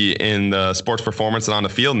see in the sports performance and on the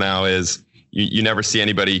field now is you never see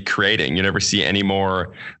anybody creating. You never see any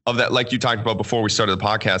more of that. Like you talked about before we started the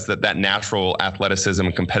podcast, that natural athleticism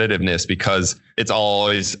and competitiveness, because it's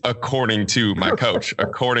always according to my coach,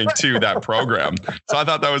 according to that program. So I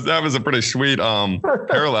thought that was a pretty sweet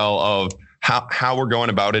parallel of how we're going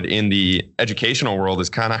about it in the educational world is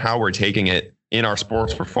kind of how we're taking it in our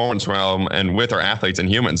sports performance realm and with our athletes and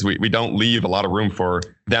humans. We don't leave a lot of room for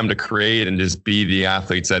them to create and just be the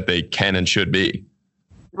athletes that they can and should be.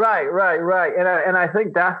 Right. And I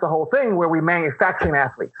think that's the whole thing where we manufacturing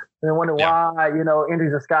athletes. And wonder why,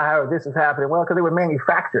 injuries are sky high or this is happening. Well, because they were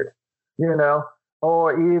manufactured,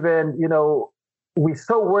 or even, we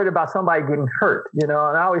so worried about somebody getting hurt, and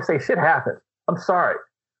I always say shit happens. I'm sorry,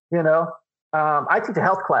 I teach a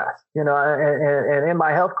health class, and in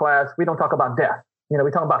my health class, we don't talk about death. We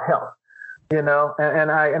talk about health, and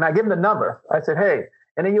I give them the number. I said, hey,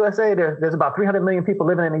 in the USA, there's about 300 million people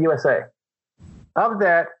living in the USA. Of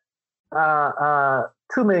that,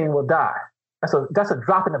 2 million will die. That's a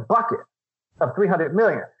drop in the bucket of 300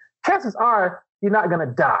 million. Chances are you're not going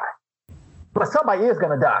to die, but somebody is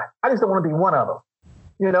going to die. I just don't want to be one of them.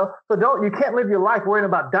 So you can't live your life worrying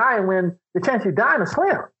about dying when the chance you dying is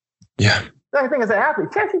slim. Yeah. The only thing as an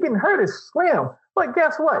athlete, chance you getting hurt is slim. But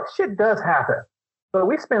guess what? Shit does happen. But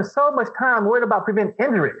we spend so much time worried about preventing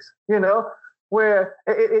injuries, where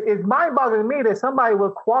it's mind-boggling to me that somebody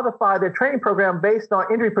will qualify their training program based on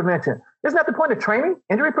injury prevention. Isn't that the point of training?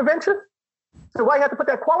 Injury prevention? So why you have to put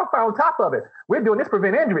that qualifier on top of it? We're doing this to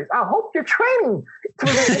prevent injuries. I hope you're training to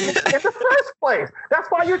prevent injuries in the first place. That's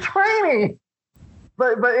why you're training.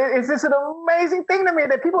 But it's just an amazing thing to me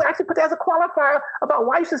that people actually put that as a qualifier about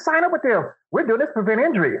why you should sign up with them. We're doing this to prevent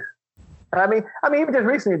injuries. I mean, even just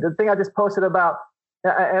recently, the thing I just posted about,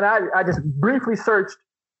 and I just briefly searched,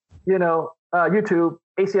 YouTube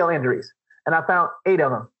ACL injuries, and I found 8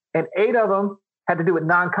 of them, and 8 of them had to do with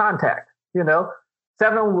non-contact.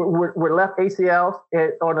 7 of them were left ACLs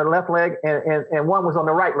on the left leg, and 1 was on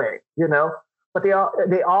the right leg. But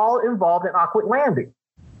they all involved an awkward landing.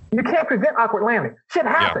 You can't prevent awkward landing. Shit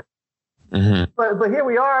happens. Yeah. Mm-hmm. But here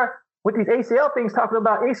we are with these ACL things talking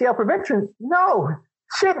about ACL prevention. No,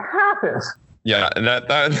 shit happens. Yeah, and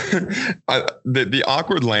the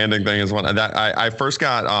awkward landing thing is one that I first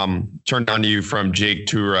got turned on to you from Jake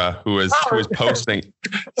Tura, who was posting.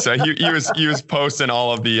 So he was posting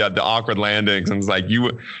all of the awkward landings, and it's like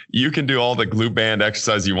you can do all the glute band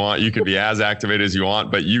exercise you want, you can be as activated as you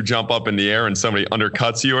want, but you jump up in the air and somebody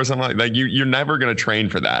undercuts you or something like you're never going to train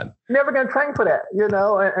for that. Never going to train for that,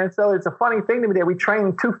 and so it's a funny thing to me that we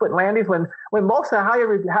train 2-foot landings when most of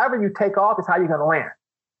however you take off is how you're going to land.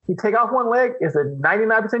 You take off one leg, it's a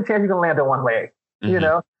 99% chance you're going to land on one leg. Mm-hmm.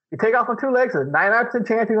 You take off on 2 legs, it's a 99% chance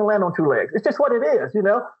you're going to land on 2 legs. It's just what it is,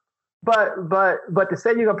 But to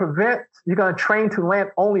say you're going to train to land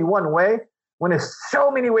only one way when there's so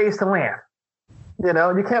many ways to land.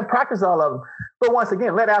 You can't practice all of them. But once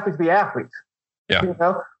again, let athletes be athletes. Yeah.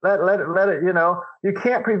 Let it, you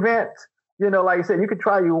can't prevent, like you said, you can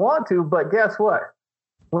try you want to, but guess what?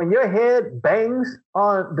 When your head bangs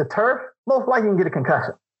on the turf, most likely you can get a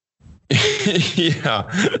concussion. Yeah,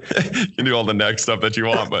 you can do all the neck stuff that you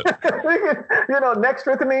want, but neck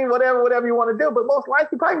strengthening, whatever you want to do, but most likely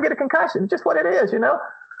you probably can get a concussion. It's just what it is,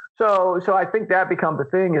 So I think that becomes the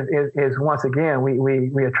thing is once again we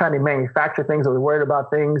are trying to manufacture things, or we're worried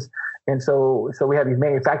about things, and so we have these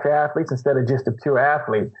manufactured athletes instead of just a pure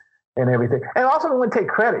athlete and everything. And also we want to take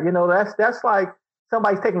credit. That's like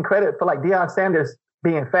somebody's taking credit for like Deion Sanders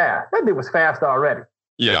being fast. That dude was fast already.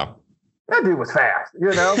 Yeah. That dude was fast,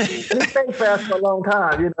 and he stayed fast for a long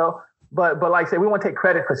time, But like I said, we want to take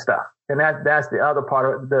credit for stuff, and that's the other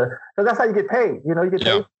part of because that's how you get paid. You get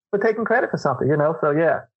paid for taking credit for something. So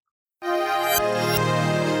yeah.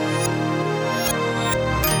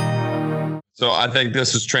 So I think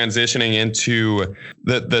this is transitioning into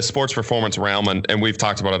the sports performance realm, and we've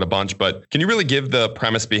talked about it a bunch, but can you really give the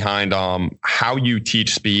premise behind how you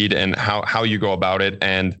teach speed and how you go about it,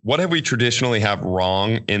 and what have we traditionally have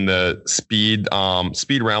wrong in the speed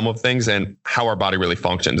realm of things, and how our body really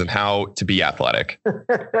functions and how to be athletic?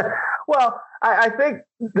 Well, I think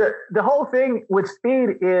the whole thing with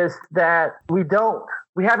speed is that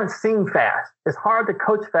we haven't seen fast. It's hard to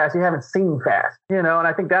coach fast. You haven't seen fast, and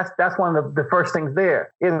I think that's one of the first things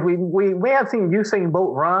there is we have seen Usain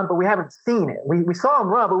Bolt run, but we haven't seen it. We saw him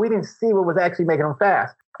run, but we didn't see what was actually making him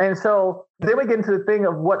fast. And so then we get into the thing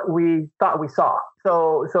of what we thought we saw.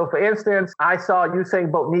 So for instance, I saw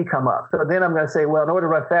Usain Bolt knee come up. So then I'm going to say, well, in order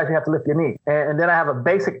to run fast, you have to lift your knee. And then I have a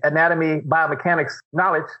basic anatomy, biomechanics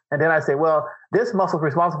knowledge. And then I say, well, this muscle is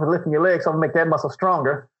responsible for lifting your legs, so I'm going to make that muscle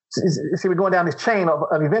stronger. See, we're going down this chain of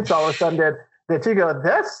events all of a sudden that you go, is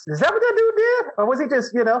that what that dude did? Or was he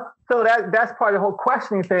just, So that's part of the whole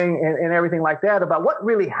questioning thing and everything like that about what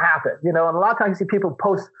really happened. And a lot of times you see people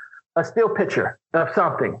post a still picture of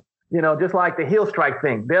something, just like the heel strike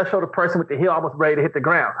thing. They'll show the person with the heel almost ready to hit the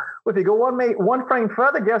ground. Well, if you go one frame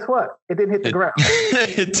further, guess what? It didn't hit the ground.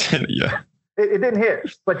 It didn't, yeah. It didn't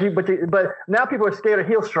hit. But now people are scared of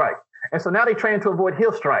heel strike. And so now they train to avoid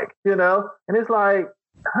heel strike, And it's like,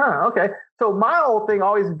 Okay. So my whole thing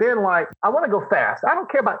always been like, I want to go fast. I don't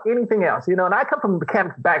care about anything else, and I come from a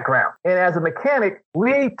mechanics background. And as a mechanic,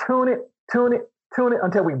 we tune it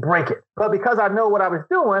until we break it. But because I know what I was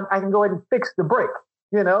doing, I can go ahead and fix the break,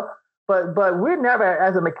 But we're never,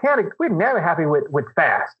 as a mechanic, we're never happy with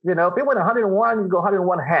fast. If it went 101, you go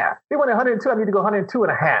 101 and a half. If it went 102, I need to go 102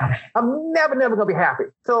 and a half. I'm never gonna be happy.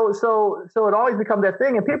 So it always becomes that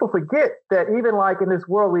thing, and people forget that even like in this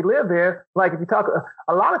world we live in, like if you talk,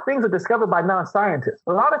 a lot of things are discovered by non-scientists.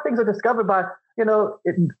 A lot of things are discovered by,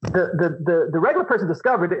 the regular person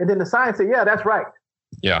discovered it, and then the science said, yeah, that's right.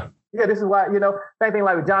 Yeah. Yeah, this is why, same thing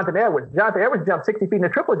like with Jonathan Edwards. Jonathan Edwards jumped 60 feet in a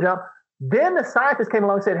triple jump. Then the scientists came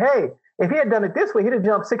along and said, hey, if he had done it this way, he'd have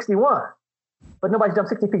jumped 61. But nobody's jumped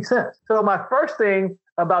 60 feet since. So my first thing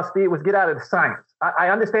about speed was get out of the science. I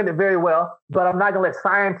understand it very well, but I'm not going to let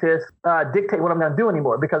scientists dictate what I'm going to do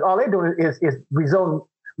anymore, because all they're doing is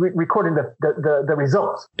recording the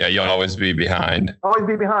results. Yeah, you'll always be behind. Always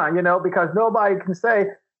be behind, because nobody can say,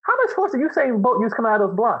 how much force did Usain Bolt use coming out of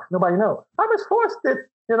those blocks? Nobody knows. How much force did,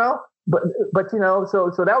 But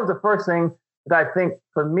so that was the first thing that I think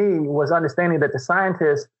for me was understanding that the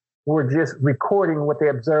scientists were just recording what they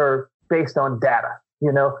observed based on data,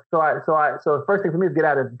 So the first thing for me is get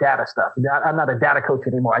out of data stuff. I'm not a data coach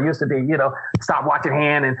anymore. I used to be, stop watching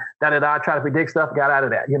hand and try to predict stuff, got out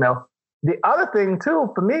of that, The other thing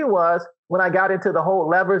too for me was when I got into the whole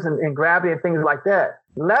levers and gravity and things like that,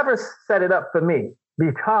 levers set it up for me,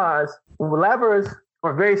 because levers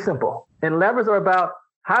are very simple, and levers are about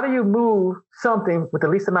how do you move something with the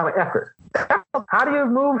least amount of effort? How do you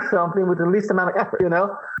move something with the least amount of effort?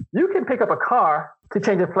 You can pick up a car to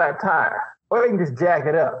change a flat tire, or you can just jack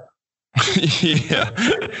it up. Yeah.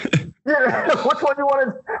 Which one you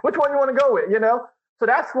want to go with? So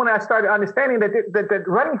that's when I started understanding that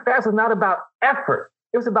running fast is not about effort.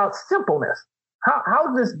 It was about simpleness. How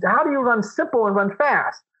do you run simple and run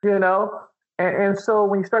fast? And so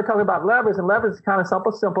when you start talking about levers, and levers is kind of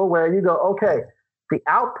simple, where you go, okay, the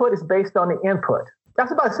output is based on the input.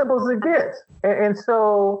 That's about as simple as it gets. And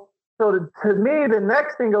so to me, the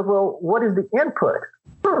next thing goes, well, what is the input?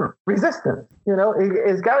 Resistance.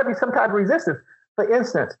 It's got to be some type of resistance. For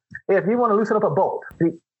instance, if you want to loosen up a bolt,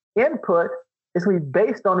 the input is going to be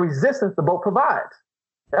based on resistance the bolt provides.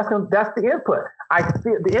 That's the input.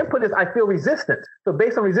 The input is I feel resistance. So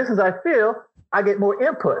based on resistance I feel, I get more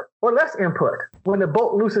input or less input. When the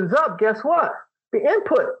bolt loosens up, guess what? The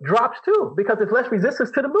input drops too, because there's less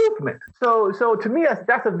resistance to the movement. So to me,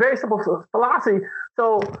 that's a very simple philosophy.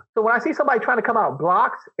 So when I see somebody trying to come out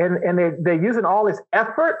blocks and they're using all this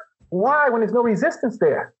effort, why when there's no resistance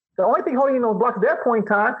there? The only thing holding in those blocks at that point in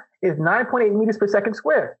time is 9.8 meters per second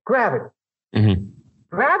squared, gravity. Mm-hmm.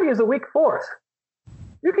 Gravity is a weak force.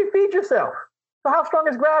 You can feed yourself. So how strong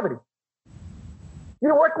is gravity?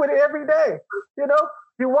 You work with it every day.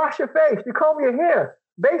 You wash your face, you comb your hair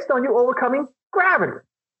based on you overcoming gravity.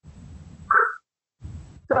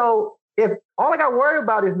 So if all I got worried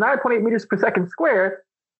about is 9.8 meters per second squared,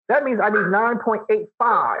 that means I need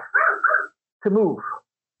 9.85 to move.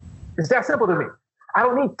 It's that simple to me. I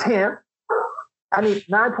don't need 10. I need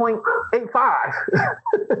 9.85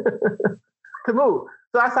 to move.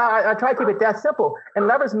 So that's how I try to keep it that simple. And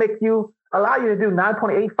levers allow you to do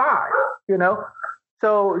 9.85,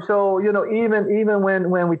 So even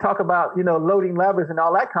when we talk about, loading levers and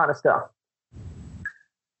all that kind of stuff,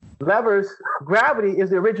 levers, gravity is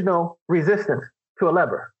the original resistance to a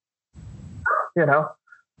lever,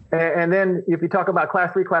 and then if you talk about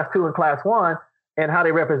class 3, class 2, and class 1 and how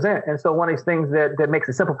they represent. And so one of these things that makes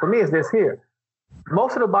it simple for me is this here.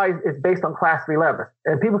 Most of the body is based on class 3 levers,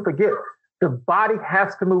 and people forget the body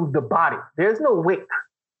has to move the body. There's no weight.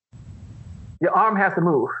 Your arm has to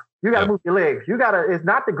move. You got to move your legs. It's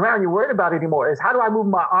not the ground you're worried about anymore. It's how do I move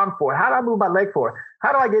my arm for it? How do I move my leg for it?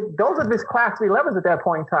 How do I those are just class 3 levers at that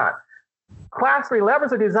point in time. Class 3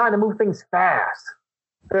 levers are designed to move things fast.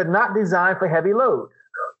 They're not designed for heavy loads.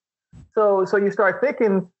 So you start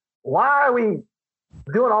thinking, why are we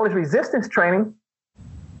doing all this resistance training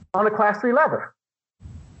on a class 3 lever?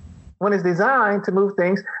 When it's designed to move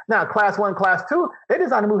things. Now, class 1, class 2, they're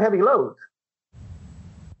designed to move heavy loads.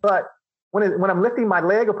 But when I'm lifting my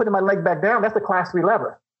leg or putting my leg back down, that's a class 3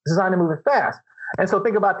 lever. It's designed to move it fast. And so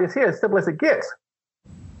think about this here, as simple as it gets.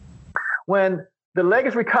 When the leg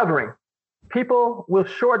is recovering, people will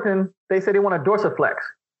shorten, they say they want a dorsiflex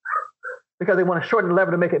because they want to shorten the lever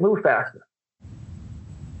to make it move faster.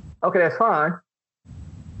 Okay, that's fine.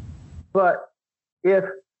 But if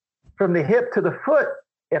from the hip to the foot,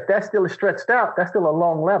 if that still is stretched out, that's still a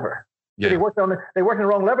long lever. Yeah. So they worked the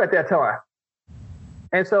wrong lever at that time.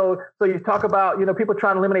 And so you talk about, people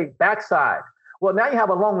trying to eliminate backside. Well, now you have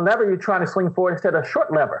a long lever you're trying to swing forward instead of a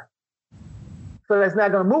short lever. So that's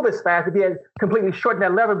not going to move as fast if you completely shorten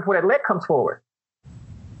that lever before that leg comes forward.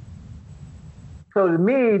 So to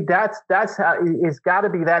me, that's how it's got to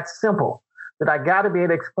be that simple, that I got to be able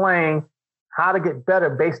to explain how to get better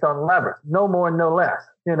based on levers, no more, no less,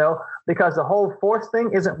 because the whole force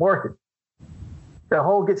thing isn't working. The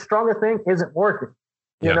whole get stronger thing isn't working,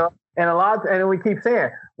 and we keep saying,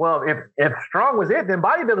 well, if strong was it, then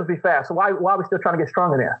bodybuilders would be fast. So why are we still trying to get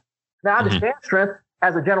stronger there? Now I understand strength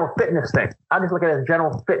as a general fitness thing. I just look at it as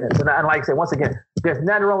general fitness. And like I said, once again, there's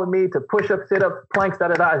nothing wrong with me to push up, sit up, planks, as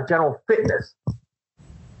general fitness.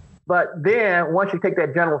 But then once you take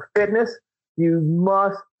that general fitness, you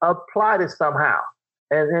must apply this somehow.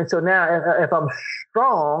 And so now if I'm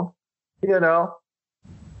strong,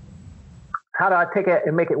 how do I take it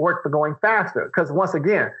and make it work for going faster? Because once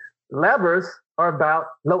again, levers are about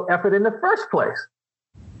low effort in the first place.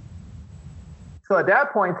 So at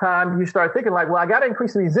that point in time, you start thinking like, well, I got to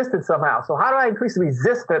increase the resistance somehow. So how do I increase the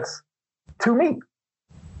resistance to me?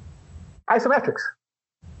 Isometrics.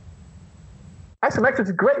 Isometrics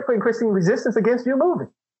is great for increasing resistance against you moving.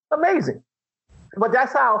 Amazing. But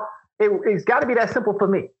that's how it's got to be that simple for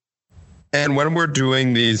me. And when we're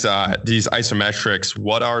doing these isometrics,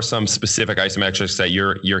 what are some specific isometrics that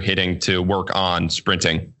you're hitting to work on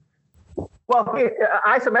sprinting? Well,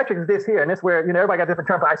 isometrics is this here, and this where everybody got different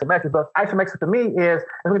terms for isometrics. But isometrics to me is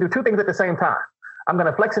I'm going to do two things at the same time. I'm going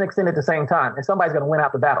to flex and extend at the same time, and somebody's going to win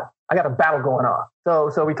out the battle. I got a battle going on.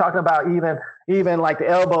 So we're talking about even like the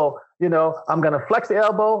elbow. I'm going to flex the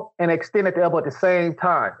elbow and extend at the elbow at the same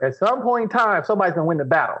time. At some point in time, somebody's going to win the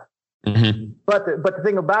battle. Mm-hmm. But the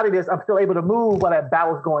thing about it is, I'm still able to move while that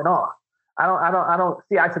battle's going on. I don't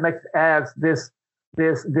see isometrics as this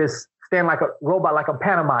stand like a robot, like I'm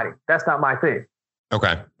pantomiting. That's not my thing.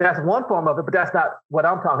 Okay. That's one form of it, but that's not what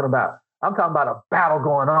I'm talking about. I'm talking about a battle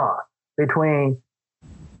going on between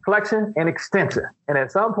flexion and extension. And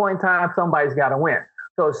at some point in time, somebody's got to win.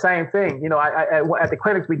 So same thing, at the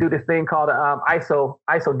clinics, we do this thing called ISO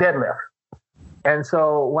deadlift. And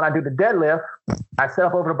so when I do the deadlift, I set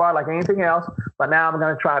up over the bar like anything else, but now I'm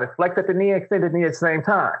going to try to flex at the knee, extend the knee at the same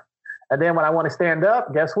time. And then when I want to stand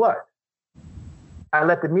up, guess what? I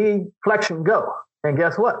let the knee flexion go. And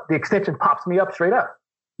guess what? The extension pops me up straight up.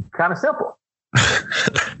 Kind of simple.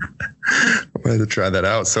 I'm going to try that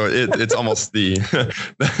out. So it's almost I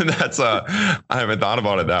haven't thought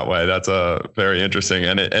about it that way. That's very interesting.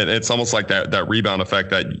 And it's almost like that rebound effect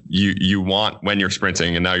that you want when you're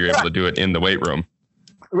sprinting, and now you're able to do it in the weight room.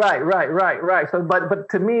 Right. So, but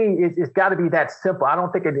to me, it's got to be that simple. I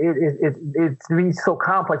don't think it's really so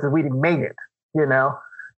complex as we made it,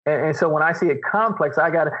 And so when I see it complex,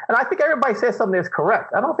 and I think everybody says something that's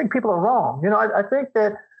correct. I don't think people are wrong. I think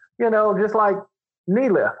that, just like knee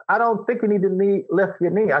lift, I don't think you need to lift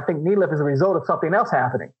your knee. I think knee lift is a result of something else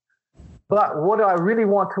happening. But what do I really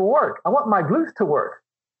want to work? I want my glutes to work.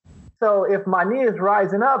 So if my knee is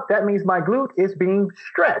rising up, that means my glute is being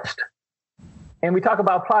stretched. And we talk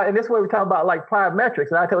about and this is where we talk about like plyometrics.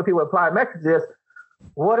 And I tell people what plyometrics is.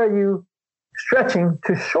 What are you stretching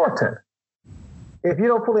to shorten? If you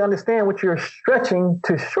don't fully understand what you're stretching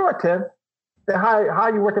to shorten, then how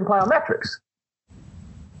are you working plyometrics?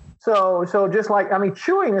 So just like,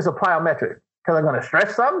 chewing is a plyometric because I'm going to stretch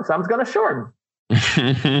something's going to shorten.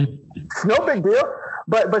 It's no big deal.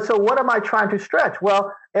 But so what am I trying to stretch?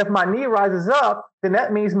 Well, if my knee rises up, then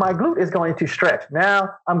that means my glute is going to stretch. Now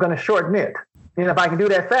I'm going to shorten it. And if I can do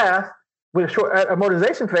that fast with a short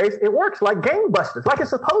amortization phase, it works like gangbusters, like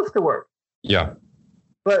it's supposed to work. Yeah.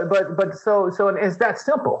 But so it's that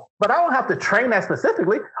simple. But I don't have to train that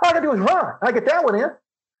specifically. All I gotta do is run. I get that one in.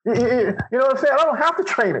 You know what I'm saying? I don't have to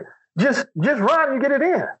train it. Just run and you get it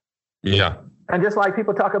in. Yeah. And just like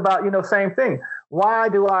people talk about, same thing. Why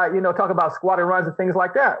do I, talk about squatted runs and things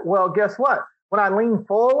like that? Well, guess what? When I lean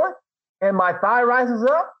forward and my thigh rises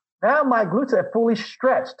up, now my glutes are fully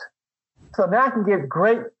stretched. So now I can get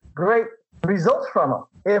great results from them.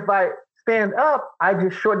 If I stand up, I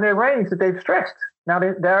just shorten their range that they've stretched. Now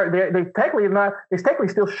they technically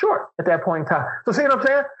still short at that point in time. So see what I'm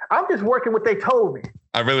saying? I'm just working what they told me.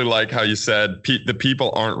 I really like how you said the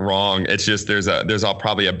people aren't wrong. It's just there's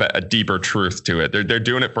probably a deeper truth to it. They're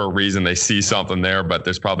doing it for a reason. They see something there, but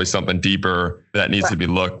there's probably something deeper that needs to be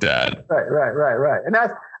looked at. Right. And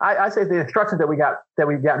that's I say the instructions that we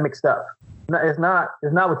got mixed up. It's not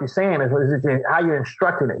what you're saying. It's how you're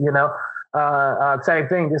instructing it. Same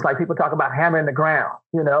thing. Just like people talk about hammering the ground.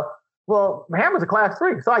 Well, hammer's a class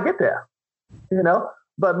 3, so I get that.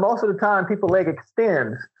 But most of the time, people leg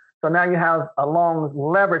extends. So now you have a long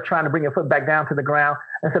lever trying to bring your foot back down to the ground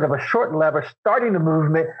instead of a short lever starting the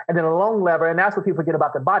movement and then a long lever. And that's what people forget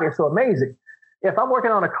about the body. It's so amazing. If I'm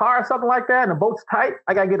working on a car or something like that and the boat's tight,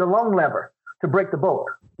 I got to get a long lever to break the boat.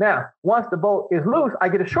 Now, once the boat is loose, I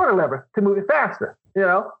get a shorter lever to move it faster,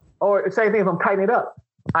 or same thing if I'm tightening it up.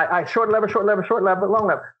 I short lever, long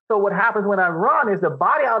lever. So what happens when I run is the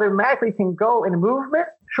body automatically can go in movement,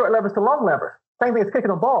 short levers to long lever. Same thing as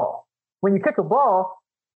kicking a ball. When you kick a ball,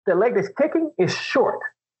 the leg that's kicking is short.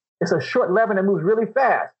 It's a short lever that moves really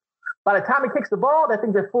fast. By the time it kicks the ball, that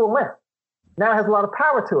thing's at full length. Now it has a lot of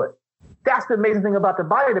power to it. That's the amazing thing about the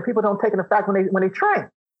body that people don't take into fact when they train.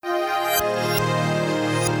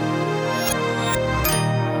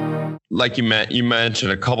 Like you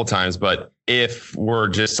mentioned a couple times, but if we're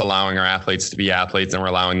just allowing our athletes to be athletes and we're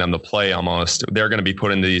allowing them to play almost, they're going to be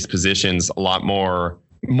put into these positions a lot more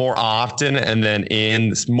often, and then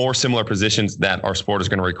in more similar positions that our sport is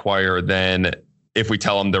going to require than if we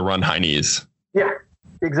tell them to run high knees. Yeah,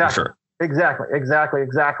 exactly. Sure. Exactly.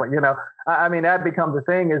 I mean, that becomes the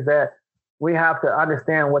thing is that we have to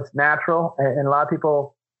understand what's natural. And a lot of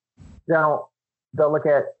people they'll look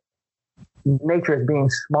at nature as being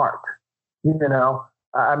smart.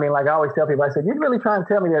 I mean, like I always tell people, I said, you're really trying to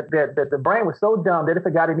tell me that the brain was so dumb that it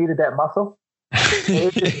forgot it needed that muscle?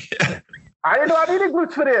 I didn't know I needed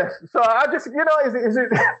glutes for this. So I just, is it,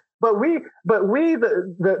 but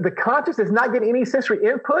the conscious is not getting any sensory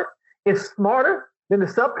input is smarter than the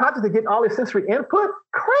subconscious to get all the sensory input.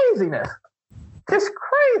 Craziness. Just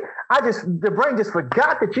crazy. The brain just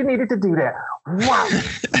forgot that you needed to do that. Wow.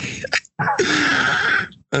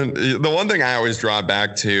 And the one thing I always draw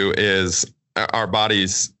back to is our body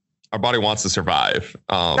wants to survive.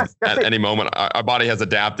 At any moment, our body has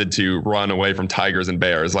adapted to run away from tigers and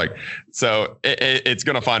bears. So it's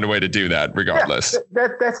going to find a way to do that regardless. Yeah,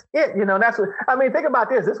 that's it. That's what, I mean, think about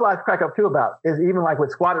this. This is what I crack up too about is even like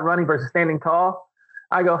with squatted running versus standing tall.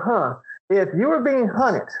 I go, if you were being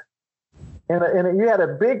hunted and you had a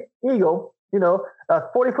big eagle, a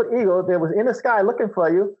 40-foot eagle that was in the sky looking for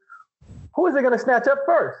you, who is it going to snatch up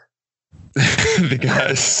first? The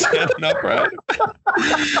guy standing upright.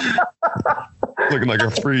 Looking like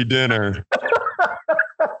a free dinner.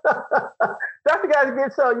 That's the guy that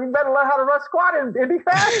gets, so you better learn how to run squat and be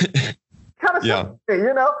fast. Kind of yeah.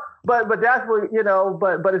 But that's what,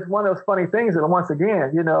 but it's one of those funny things that once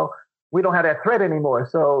again, we don't have that threat anymore.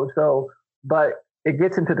 But it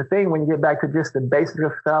gets into the thing when you get back to just the basics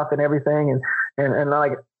of stuff and everything. And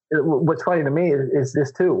like, what's funny to me is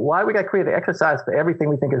this too. Why we got to create an exercise for everything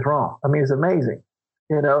we think is wrong? I mean, it's amazing.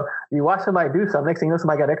 You watch somebody do something, next thing you know,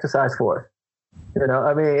 somebody got exercise for it.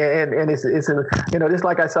 I mean, and it's just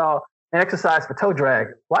like I saw an exercise for toe drag.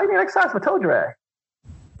 Why do you need exercise for toe drag?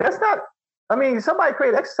 That's not, I mean, somebody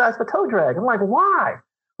created exercise for toe drag. I'm like, why?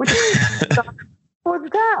 What's that?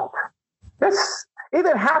 That's either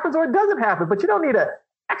it happens or it doesn't happen, but you don't need to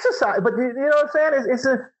exercise. But you know what I'm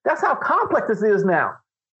saying? That's how complex this is now.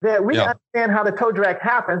 That we understand how the toe drag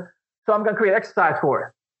happens, so I'm going to create exercise for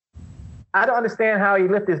it. I don't understand how he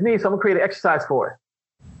lifted his knee, so I'm going to create an exercise for it.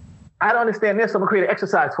 I don't understand this, so I'm going to create an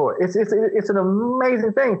exercise for it. It's an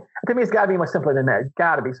amazing thing. To me, it's got to be much simpler than that. It's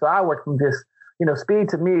got to be. So I work from just, speed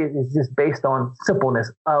to me is just based on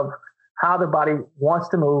simpleness of how the body wants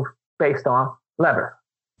to move based on lever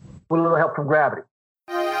with a little help from gravity.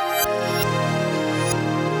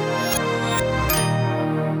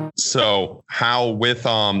 So how with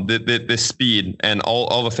the speed and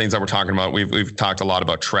all the things that we're talking about, we've talked a lot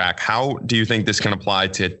about track. How do you think this can apply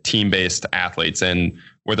to team-based athletes and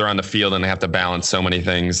where they're on the field and they have to balance so many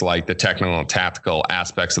things like the technical and tactical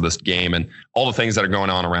aspects of this game and all the things that are going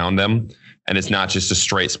on around them? And it's not just a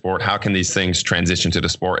straight sport. How can these things transition to the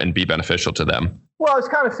sport and be beneficial to them? Well, it's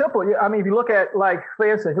kind of simple. I mean, if you look at, for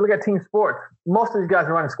instance, if you look at team sports, most of these guys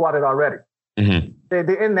are running squatted already. Mm-hmm.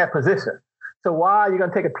 They're in that position. So why are you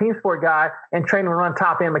going to take a team sport guy and train him to run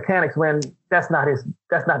top end mechanics when that's not his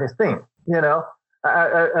thing?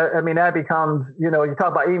 I mean, that becomes, you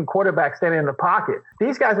talk about even quarterbacks standing in the pocket.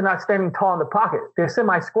 These guys are not standing tall in the pocket. They're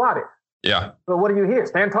semi-squatted. Yeah. But what do you hear?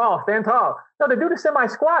 Stand tall, stand tall. No, they do the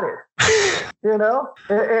semi-squatted,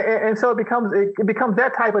 and so it becomes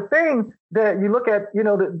that type of thing that you look at,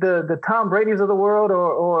 the Tom Brady's of the world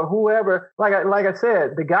or whoever, like I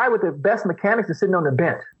said, the guy with the best mechanics is sitting on the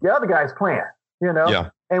bench. The other guy's playing,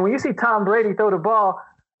 Yeah. And when you see Tom Brady throw the ball,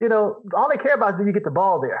 all they care about is do you get the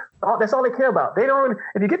ball there. That's all they care about. They don't really,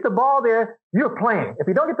 if you get the ball there, you're playing. If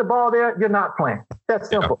you don't get the ball there, you're not playing. That's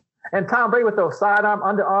simple. Yeah. And Tom Brady with those sidearm,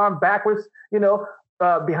 underarm, backwards,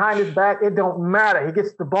 behind his back, it don't matter. He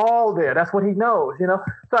gets the ball there. That's what he knows, you know?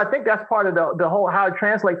 So I think that's part of the whole, how it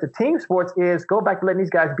translates to team sports is go back to letting these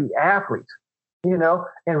guys be athletes, you know?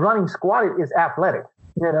 And running squatted is athletic,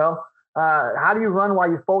 you know? How do you run while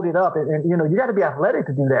you fold it up? And you know, you got to be athletic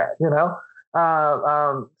to do that, you know?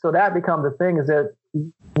 So that becomes the thing, is that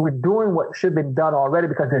we're doing what should have been done already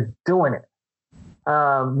because they're doing it.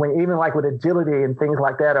 When even like with agility and things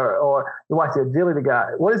like that, or you watch the agility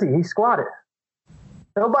guy, what is he? He squatted.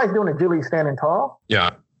 Nobody's doing agility standing tall. Yeah.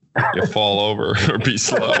 You'll fall over or be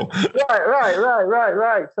slow.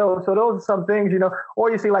 Right. So those are some things, you know,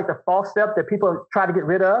 or you see like the false step that people try to get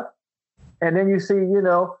rid of. And then you see, you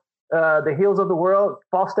know, the heels of the world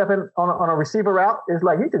false stepping on a receiver route. It's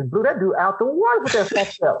like, he just blew that dude out the water with that false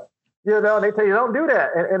step. You know, they tell you don't do that.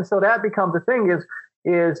 And so that becomes the thing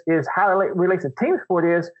is how it relates to team sport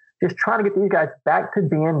is just trying to get these guys back to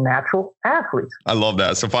being natural athletes. I love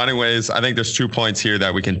that. So finding ways, I think there's 2 points here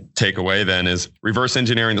that we can take away then is reverse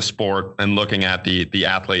engineering the sport and looking at the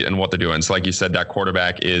athlete and what they're doing. So like you said, that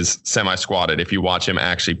quarterback is semi-squatted. If you watch him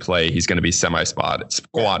actually play, he's going to be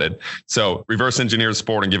squatted. So reverse engineer the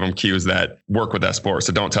sport and give them cues that work with that sport.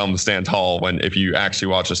 So don't tell them to stand tall when if you actually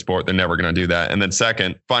watch a sport, they're never going to do that. And then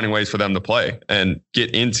second, finding ways for them to play and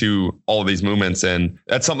get into all of these movements. And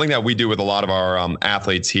that's something that we do with a lot of our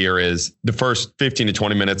athletes here. Is the first 15 to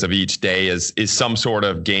 20 minutes of each day is some sort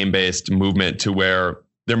of game-based movement to where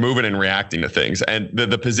they're moving and reacting to things. And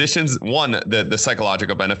the positions, one, the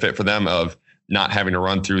psychological benefit for them of not having to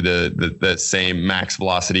run through the same max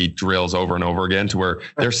velocity drills over and over again, to where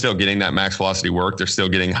they're still getting that max velocity work. They're still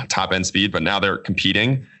getting top end speed, but now they're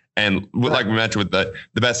competing. And like we mentioned, with the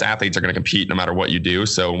best athletes are going to compete no matter what you do.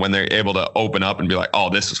 So when they're able to open up and be like, oh,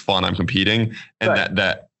 this is fun, I'm competing. And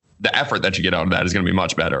that the effort that you get out of that is going to be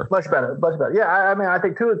much better. Much better. Yeah, I mean, I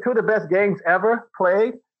think two of the best games ever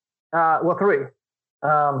played, well, 3.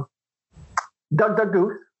 Duck, Duck,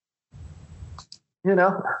 Goose. You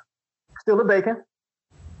know, Steal the Bacon.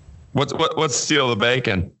 What's Steal the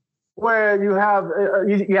Bacon? Where you have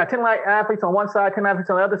you have 10 athletes on one side, 10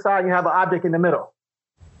 athletes on the other side, and you have an object in the middle.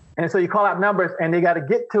 And so you call out numbers, and they got to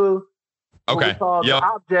get to the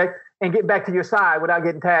object and get back to your side without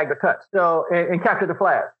getting tagged or touched. So and capture the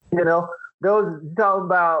flag. You know, those talking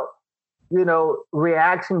about, you know,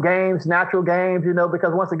 reaction games, natural games, you know,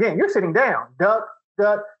 because once again, you're sitting down, duck,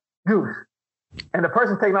 goose, and the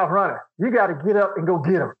person's taking off running. You got to get up and go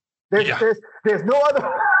get them. There's no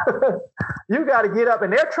other. You got to get up,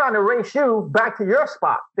 and they're trying to race you back to your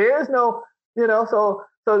spot. There's no, you know, so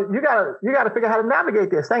you got to figure out how to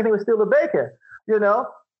navigate this. Same thing with Steal the Bacon, you know.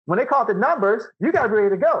 When they call it the numbers, you got to be ready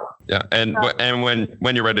to go. Yeah, and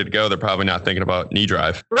when you're ready to go, they're probably not thinking about knee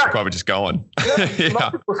drive. Right. They're probably just going. Yeah.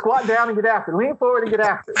 Most people squat down and get after, lean forward and get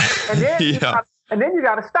after, and then you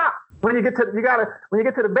got to stop. When you get to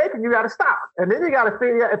the bacon, you got to stop, and then you got to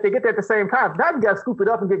figure out if they get there at the same time. Now you got to scoop it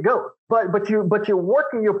up and get going. But you're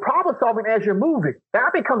working, you're problem solving as you're moving.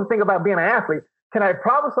 That becomes the thing about being an athlete. Can I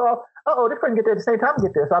problem solve? This person get there at the same time and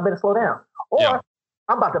get there, so I better slow down. Or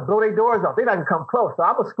I'm about to blow their doors off. They're not going to come close. So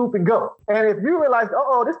I'm going to scoop and go. And if you realize,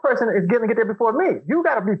 this person is going to get there before me, you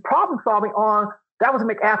got to be problem solving on, that was to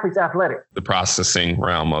make athletes athletic. The processing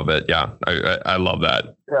realm of it. Yeah. I love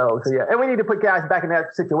that. So yeah. And we need to put guys back in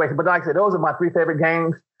that situation. But like I said, those are my 3 favorite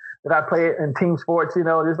games that I play in team sports, you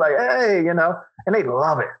know, just like, hey, you know, and they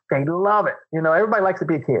love it. They love it. You know, everybody likes to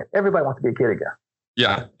be a kid. Everybody wants to be a kid again.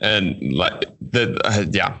 Yeah. And like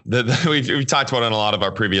we've talked about it in a lot of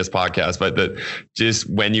our previous podcasts, but just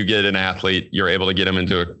when you get an athlete, you're able to get them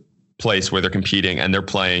into a place where they're competing and they're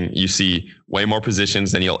playing, you see way more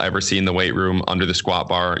positions than you'll ever see in the weight room under the squat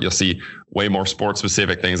bar. You'll see way more sports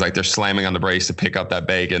specific things, like they're slamming on the brace to pick up that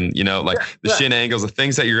bacon, you know, like the shin angles, the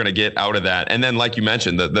things that you're going to get out of that. And then, like you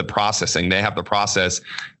mentioned, the processing, they have to process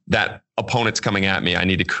that opponent's coming at me. I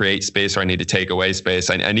need to create space, or I need to take away space.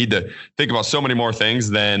 I need to think about so many more things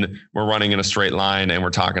than we're running in a straight line and we're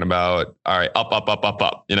talking about, all right,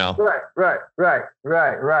 up, you know? Right.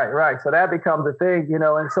 So that becomes a thing, you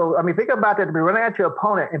know? And so, I mean, think about that, to be running at your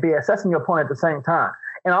opponent and be assessing your opponent at the same time,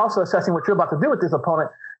 and also assessing what you're about to do with this opponent.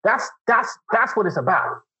 That's what it's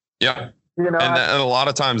about. Yeah. You know, and a lot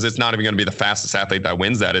of times it's not even going to be the fastest athlete that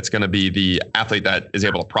wins that. It's going to be the athlete that is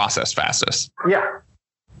able to process fastest. Yeah.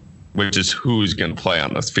 Which is who's going to play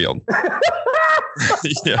on this field.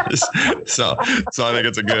 Yes. So I think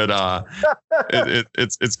it's a good,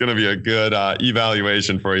 it's going to be a good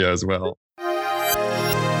evaluation for you as well.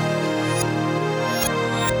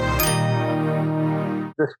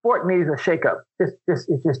 The sport needs a shakeup. It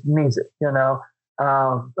just needs it, you know.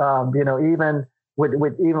 You know, even with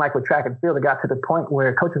track and field, it got to the point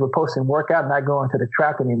where coaches were posting workout, not going to the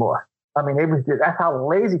track anymore. I mean, that's how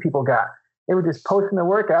lazy people got. They were just posting the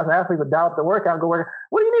workouts, and athletes would dial up the workout and go work.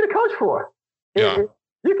 What do you need a coach for? Yeah.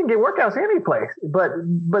 You can get workouts any place, but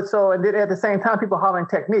and then at the same time, people hollering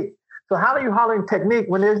technique. So how are you hollering technique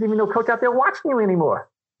when there's even no coach out there watching you anymore?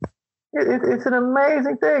 It's an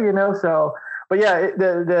amazing thing, you know. So, but yeah,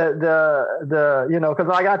 the you know,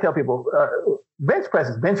 because I gotta tell people, bench press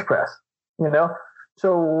is bench press, you know.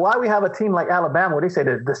 So why we have a team like Alabama where they say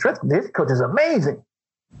that the strength this coach is amazing,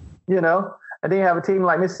 you know, and then you have a team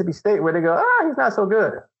like Mississippi State where they go, he's not so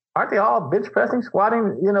good. Aren't they all bench pressing,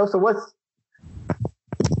 squatting, you know? So what's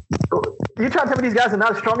you trying to tell me these guys are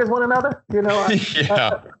not as strong as one another? You know,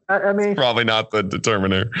 yeah. I mean, probably not the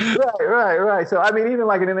determiner. Right. So I mean, even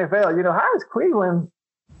like in the NFL, you know, how is Cleveland?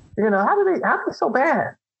 You know, how are they so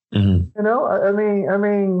bad? Mm-hmm. You know, I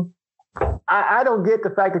mean, I don't get the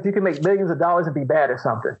fact that you can make millions of dollars and be bad at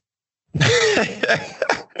something. The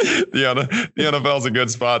NFL is a good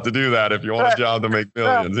spot to do that if you want a job to make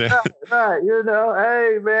millions. Right. You know,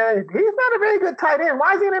 hey man, he's not a very good tight end.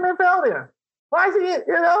 Why is he in the NFL then? Why is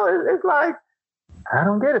he? You know, it's like I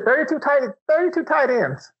don't get it. 32 tight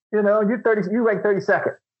ends. You know, you rank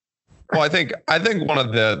 32nd. Well, I think one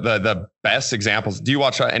of the best examples. Do you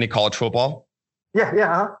watch any college football?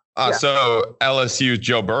 Yeah. So LSU's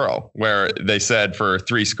Joe Burrow, where they said for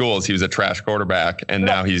 3 schools he was a trash quarterback, and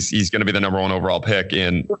now he's going to be the number 1 overall pick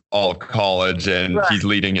in all of college, and he's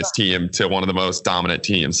leading his team to one of the most dominant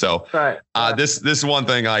teams. So this is one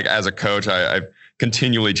thing. Like as a coach, I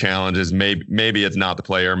continually challenge is maybe it's not the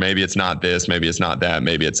player, maybe it's not this, maybe it's not that,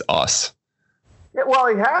 maybe it's us. Yeah, well,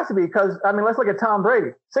 it has to be because I mean, let's look at Tom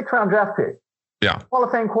Brady, 6th round draft pick. Yeah, Hall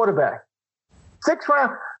of Fame quarterback. 6th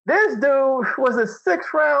round. This dude was a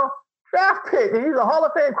 6th round draft pick, and he's a Hall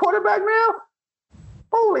of Fame quarterback now.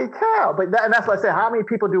 Holy cow! But and that's what I said. How many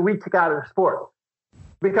people do we kick out of the sport?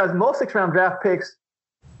 Because most 6th round draft picks,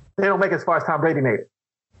 they don't make it as far as Tom Brady made it.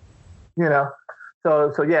 You know,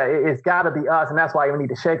 so yeah, it's got to be us, and that's why we need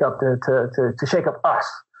to shake up to shake up us.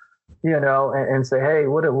 You know, and say, hey,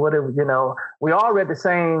 what you know? We all read the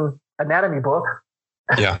same anatomy book.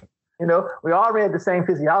 Yeah. You know, we all read the same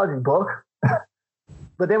physiology book.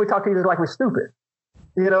 But then we talk to each other like we're stupid.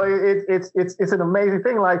 You know, it's an amazing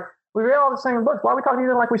thing. Like we read all the same books. Why are we talking to each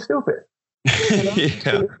other like we're stupid? You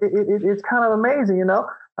know? It's kind of amazing. You know,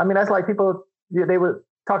 I mean, that's like people they would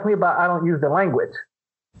talk to me about I don't use the language.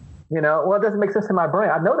 You know, well, it doesn't make sense to my brain.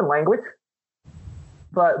 I know the language,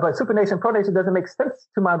 but supination, pronation doesn't make sense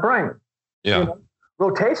to my brain. Yeah, you know?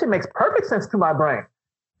 Rotation makes perfect sense to my brain.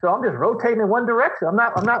 So I'm just rotating in one direction. I'm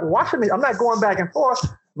not washing it. I'm not going back and forth.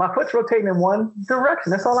 My foot's rotating in one direction.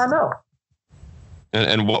 That's all I know.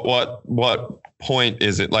 And what point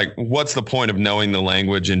is it? Like, what's the point of knowing the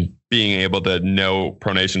language and being able to know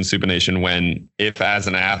pronation, supination when, if as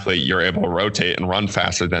an athlete, you're able to rotate and run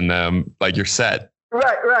faster than them, like you're set?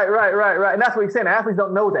 Right. And that's what he's saying. Athletes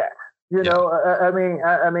don't know that. You know, I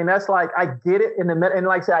mean, that's like, I get it and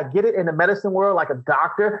like I said, I get it in the medicine world, like a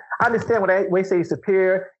doctor. I understand what they say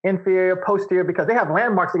superior, inferior, posterior, because they have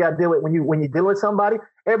landmarks they got to deal with when you deal with somebody.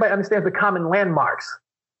 Everybody understands the common landmarks,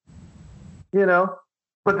 you know,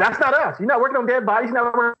 but that's not us. You're not working on dead bodies. You're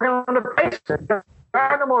not working on the patient. There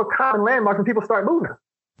are no more common landmarks when people start moving.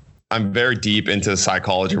 I'm very deep into the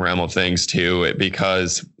psychology realm of things too,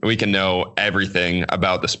 because we can know everything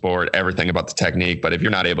about the sport, everything about the technique. But if you're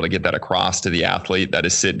not able to get that across to the athlete that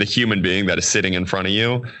is the human being that is sitting in front of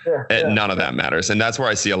you, none of that matters. And that's where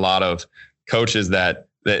I see a lot of coaches that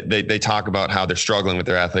they talk about how they're struggling with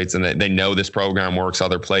their athletes and they know this program works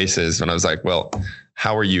other places. And I was like, well,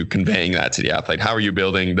 how are you conveying that to the athlete? How are you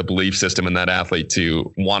building the belief system in that athlete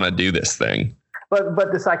to want to do this thing?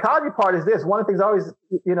 But the psychology part is this. One of the things I always,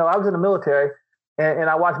 you know, I was in the military and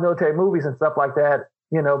I watch military movies and stuff like that,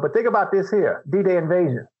 you know, but think about this here, D-Day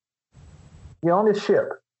invasion. You're on this ship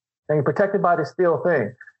and you're protected by this steel thing.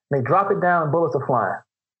 And they drop it down and bullets are flying,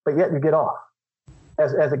 but yet you get off.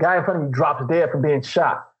 As the guy in front of you drops dead from being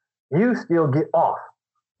shot, you still get off.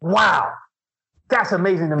 Wow. That's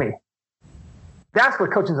amazing to me. That's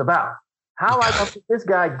what coaching's about. How I let this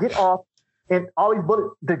guy get off and all these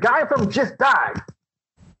bullets. The guy in front of him just died.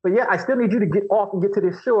 But yet I still need you to get off and get to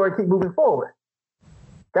this shore and keep moving forward.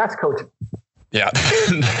 That's coaching. Yeah,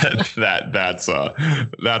 that's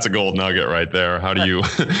a gold nugget right there. How do you,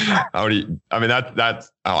 I mean,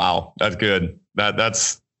 that's, oh, wow, that's good.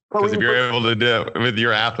 That's, because if you're able to do it with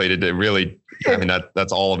your athlete, it really, I mean,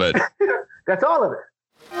 that's all of it. That's all of it.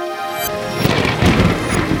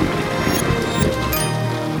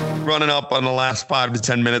 Running up on the last 5 to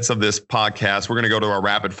 10 minutes of this podcast, we're going to go to our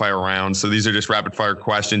rapid fire round. So these are just rapid fire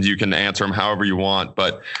questions. You can answer them however you want.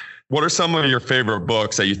 But what are some of your favorite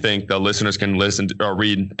books that you think the listeners can listen to or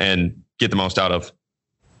read and get the most out of?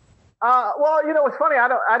 Well, it's funny. I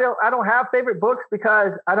don't have favorite books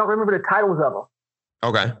because I don't remember the titles of them.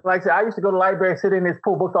 Okay. Like I said, I used to go to the library, sit in this,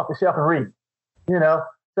 pull books off the shelf and read.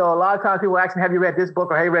 So a lot of times people ask me, "Have you read this book?"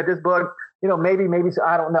 or "Have you read this book?" Maybe. So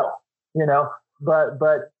I don't know. But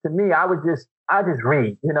to me, I just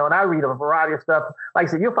read. And I read a variety of stuff. Like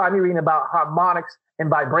I said, you'll find me reading about harmonics and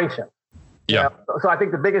vibration. Yeah. So I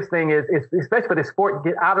think the biggest thing is especially for the sport,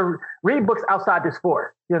 read books outside the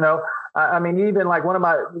sport. I mean, even like one of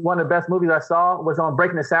the best movies I saw was on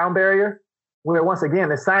breaking the sound barrier, where once again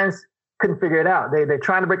the science couldn't figure it out. They're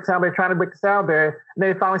trying to break the sound barrier, and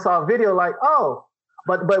then they finally saw a video like, oh,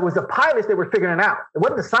 but it was the pilots that were figuring it out. It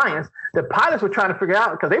wasn't the science. The pilots were trying to figure it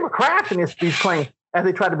out because they were crashing these planes as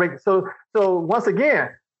they tried to break it. So once again,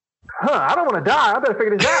 I don't want to die. I better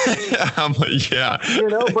figure this out. Yeah.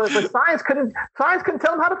 But science couldn't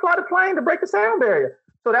tell them how to fly the plane to break the sound barrier.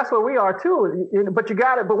 So that's where we are too. But you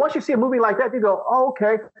got it. But once you see a movie like that, you go, oh,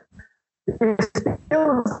 okay. It's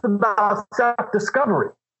still about self-discovery.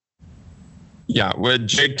 Yeah. Well,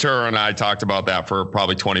 Jake Turr and I talked about that for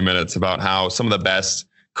probably 20 minutes about how some of the best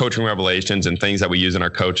coaching revelations and things that we use in our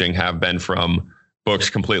coaching have been from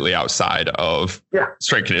books completely outside of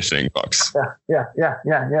strength conditioning books. Yeah.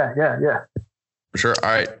 For sure. All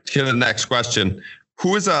right. To the next question.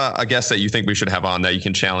 Who is a guest that you think we should have on that you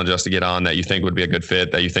can challenge us to get on, that you think would be a good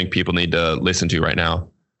fit, that you think people need to listen to right now?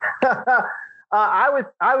 I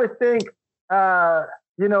would think,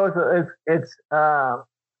 it's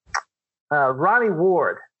Ronnie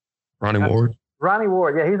Ward. Ronnie Ward? Ronnie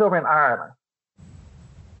Ward. Yeah, he's over in Ireland.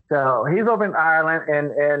 So he's over in Ireland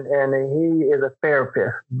and he is a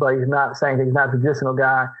therapist, but he's not saying he's not a traditional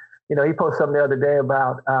guy. He posted something the other day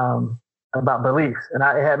about beliefs, and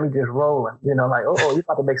it had me just rolling, like, oh, you're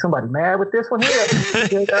about to make somebody mad with this one here,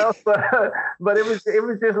 but it was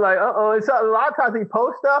just like, and so a lot of times he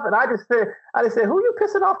posts stuff, and I just said, who you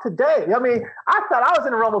pissing off today? I mean, I thought I was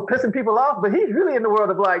in the realm of pissing people off, but he's really in the world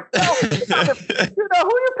of like, who you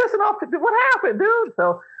pissing off today? What happened, dude?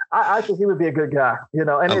 So I think he would be a good guy,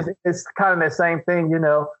 and it's kind of the same thing,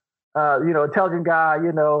 intelligent guy,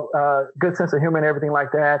 good sense of humor and everything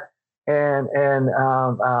like that. And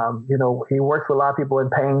he works with a lot of people in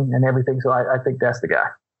pain and everything. So I think that's the guy.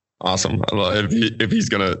 Awesome. If he's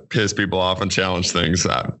going to piss people off and challenge things,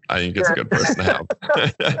 I think it's a good person to have.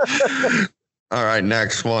 All right.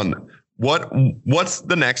 Next one. What's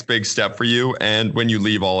the next big step for you? And when you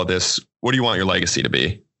leave all of this, what do you want your legacy to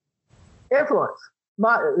be? Influence.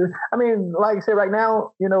 Like I said, right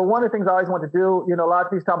now, one of the things I always want to do, a lot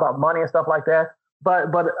of people talk about money and stuff like that.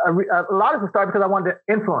 But a lot of it started because I wanted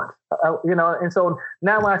to influence, and so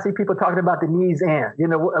now when I see people talking about the knees and,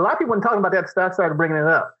 a lot of people when talking about that stuff started bringing it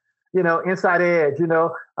up, inside edge, a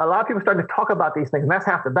lot of people starting to talk about these things, and that's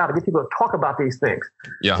half the battle, get people to talk about these things.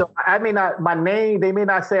 Yeah. So they may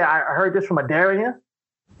not say, I heard this from a Darian,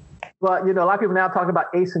 but, a lot of people now talking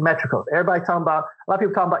about asymmetricals. A lot of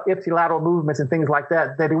people talking about ipsilateral movements and things like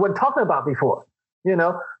that they weren't talking about before.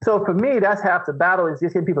 So for me, that's half the battle is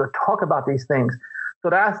just getting people to talk about these things. So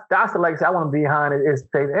that's the legacy I want to be behind is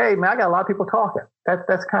say, hey man, I got a lot of people talking.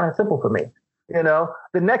 That's kind of simple for me. The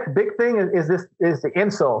next big thing is the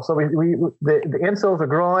insole. So the insoles are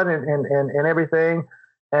growing and everything.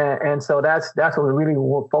 And so that's what we really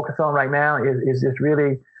will focus on right now is just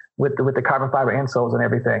really with the carbon fiber insoles and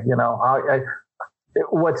everything.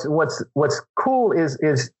 What's cool is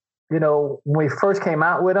when we first came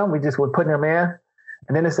out with them, we just were putting them in.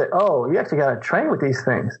 And then they said, oh, you actually got to train with these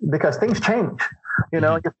things because things change,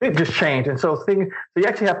 your feet just change. And so you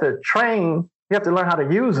actually have to train, you have to learn how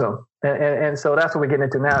to use them. And so that's what we're getting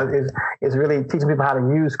into now is really teaching people how to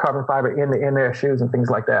use carbon fiber in their shoes and things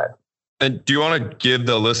like that. And do you want to give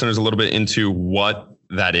the listeners a little bit into what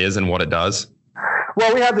that is and what it does?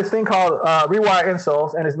 Well, we have this thing called Rewire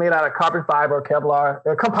insoles, and it's made out of carbon fiber, Kevlar,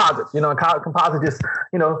 composites, composite just,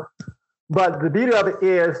 but the beauty of it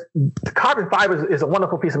is carbon fiber is a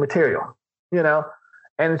wonderful piece of material,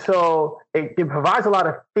 and so it provides a lot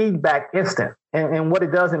of feedback instant. And what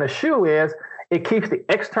it does in a shoe is it keeps the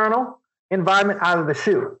external environment out of the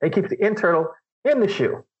shoe. It keeps the internal in the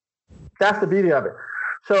shoe. That's the beauty of it.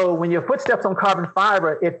 So when your foot steps on carbon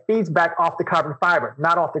fiber, it feeds back off the carbon fiber,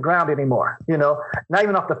 not off the ground anymore, not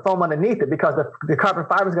even off the foam underneath it because the carbon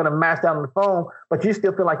fiber is going to mash down on the foam, but you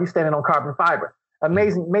still feel like you're standing on carbon fiber.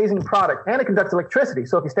 Amazing product. And it conducts electricity.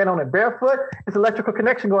 So if you stand on it barefoot, it's electrical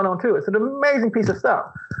connection going on too. It's an amazing piece of stuff.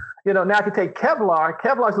 Now if you take Kevlar is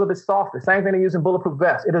a little bit softer. Same thing they use in bulletproof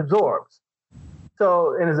vests. It absorbs.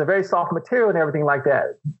 So, and it's a very soft material and everything like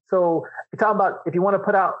that. So you're talking about if you want to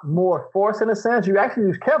put out more force in a sense, you actually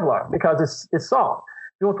use Kevlar because it's soft.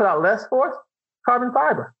 If you want to put out less force, carbon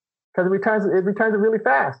fiber. because it returns it really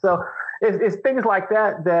fast. So it's things like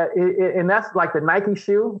that and that's like the Nike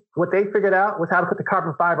shoe. What they figured out was how to put the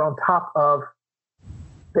carbon fiber on top of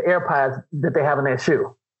the AirPods that they have in that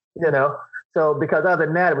shoe, So because other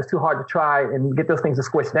than that, it was too hard to try and get those things to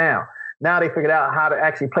squish down. Now they figured out how to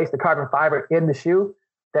actually place the carbon fiber in the shoe.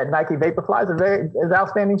 That Nike Vaporfly is an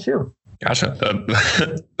outstanding shoe. Gotcha.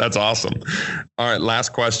 That's awesome. All right,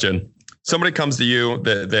 last question. Somebody comes to you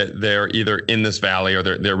that they're either in this valley or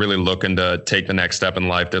they're really looking to take the next step in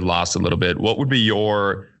life. They're lost a little bit. What would be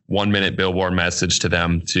your 1 minute billboard message to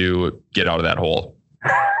them to get out of that hole?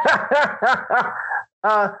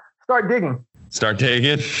 Start digging. Start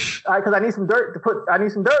digging. Because I need some dirt to put. I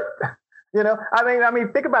need some dirt. I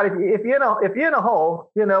mean, think about it. If you're in a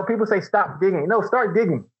hole, people say stop digging. No, start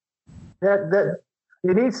digging. That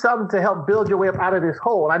you need something to help build your way up out of this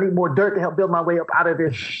hole. I need more dirt to help build my way up out of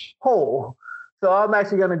this hole. So I'm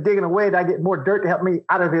actually going to dig in a way that I get more dirt to help me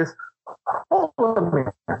out of this hole.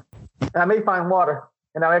 I may find water,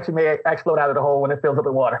 and I actually may explode out of the hole when it fills up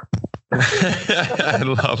with water. I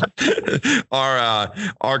love it.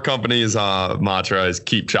 Our company's mantra is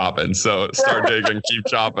keep chopping. So start digging, keep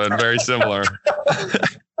chopping. Very similar.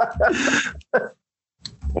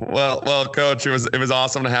 Well, Coach, it was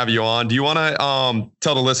awesome to have you on. Do you want to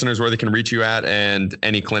tell the listeners where they can reach you at and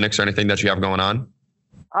any clinics or anything that you have going on?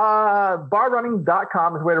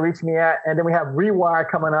 Barrunning.com is where to reach me at. And then we have Rewire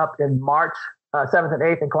coming up in March 7th and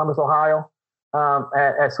 8th in Columbus, Ohio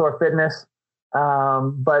at Soar Fitness.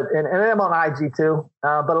 But then I'm on IG too.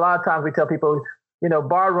 But a lot of times we tell people,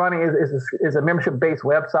 Bar Running is a membership based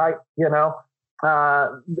website. It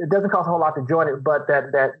doesn't cost a whole lot to join it, but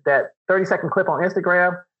that 30-second clip on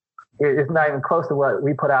Instagram is not even close to what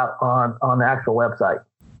we put out on the actual website.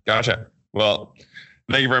 Gotcha. Well,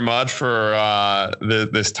 thank you very much for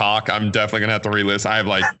this talk. I'm definitely going to have to re-listen. I have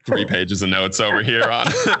like 3 pages of notes over here on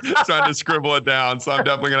trying to scribble it down. So I'm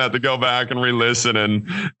definitely going to have to go back and re-listen and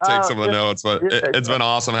take some of the notes. But it's been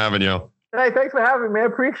awesome having you. Hey, thanks for having me, man.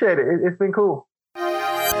 Appreciate it. It's been cool.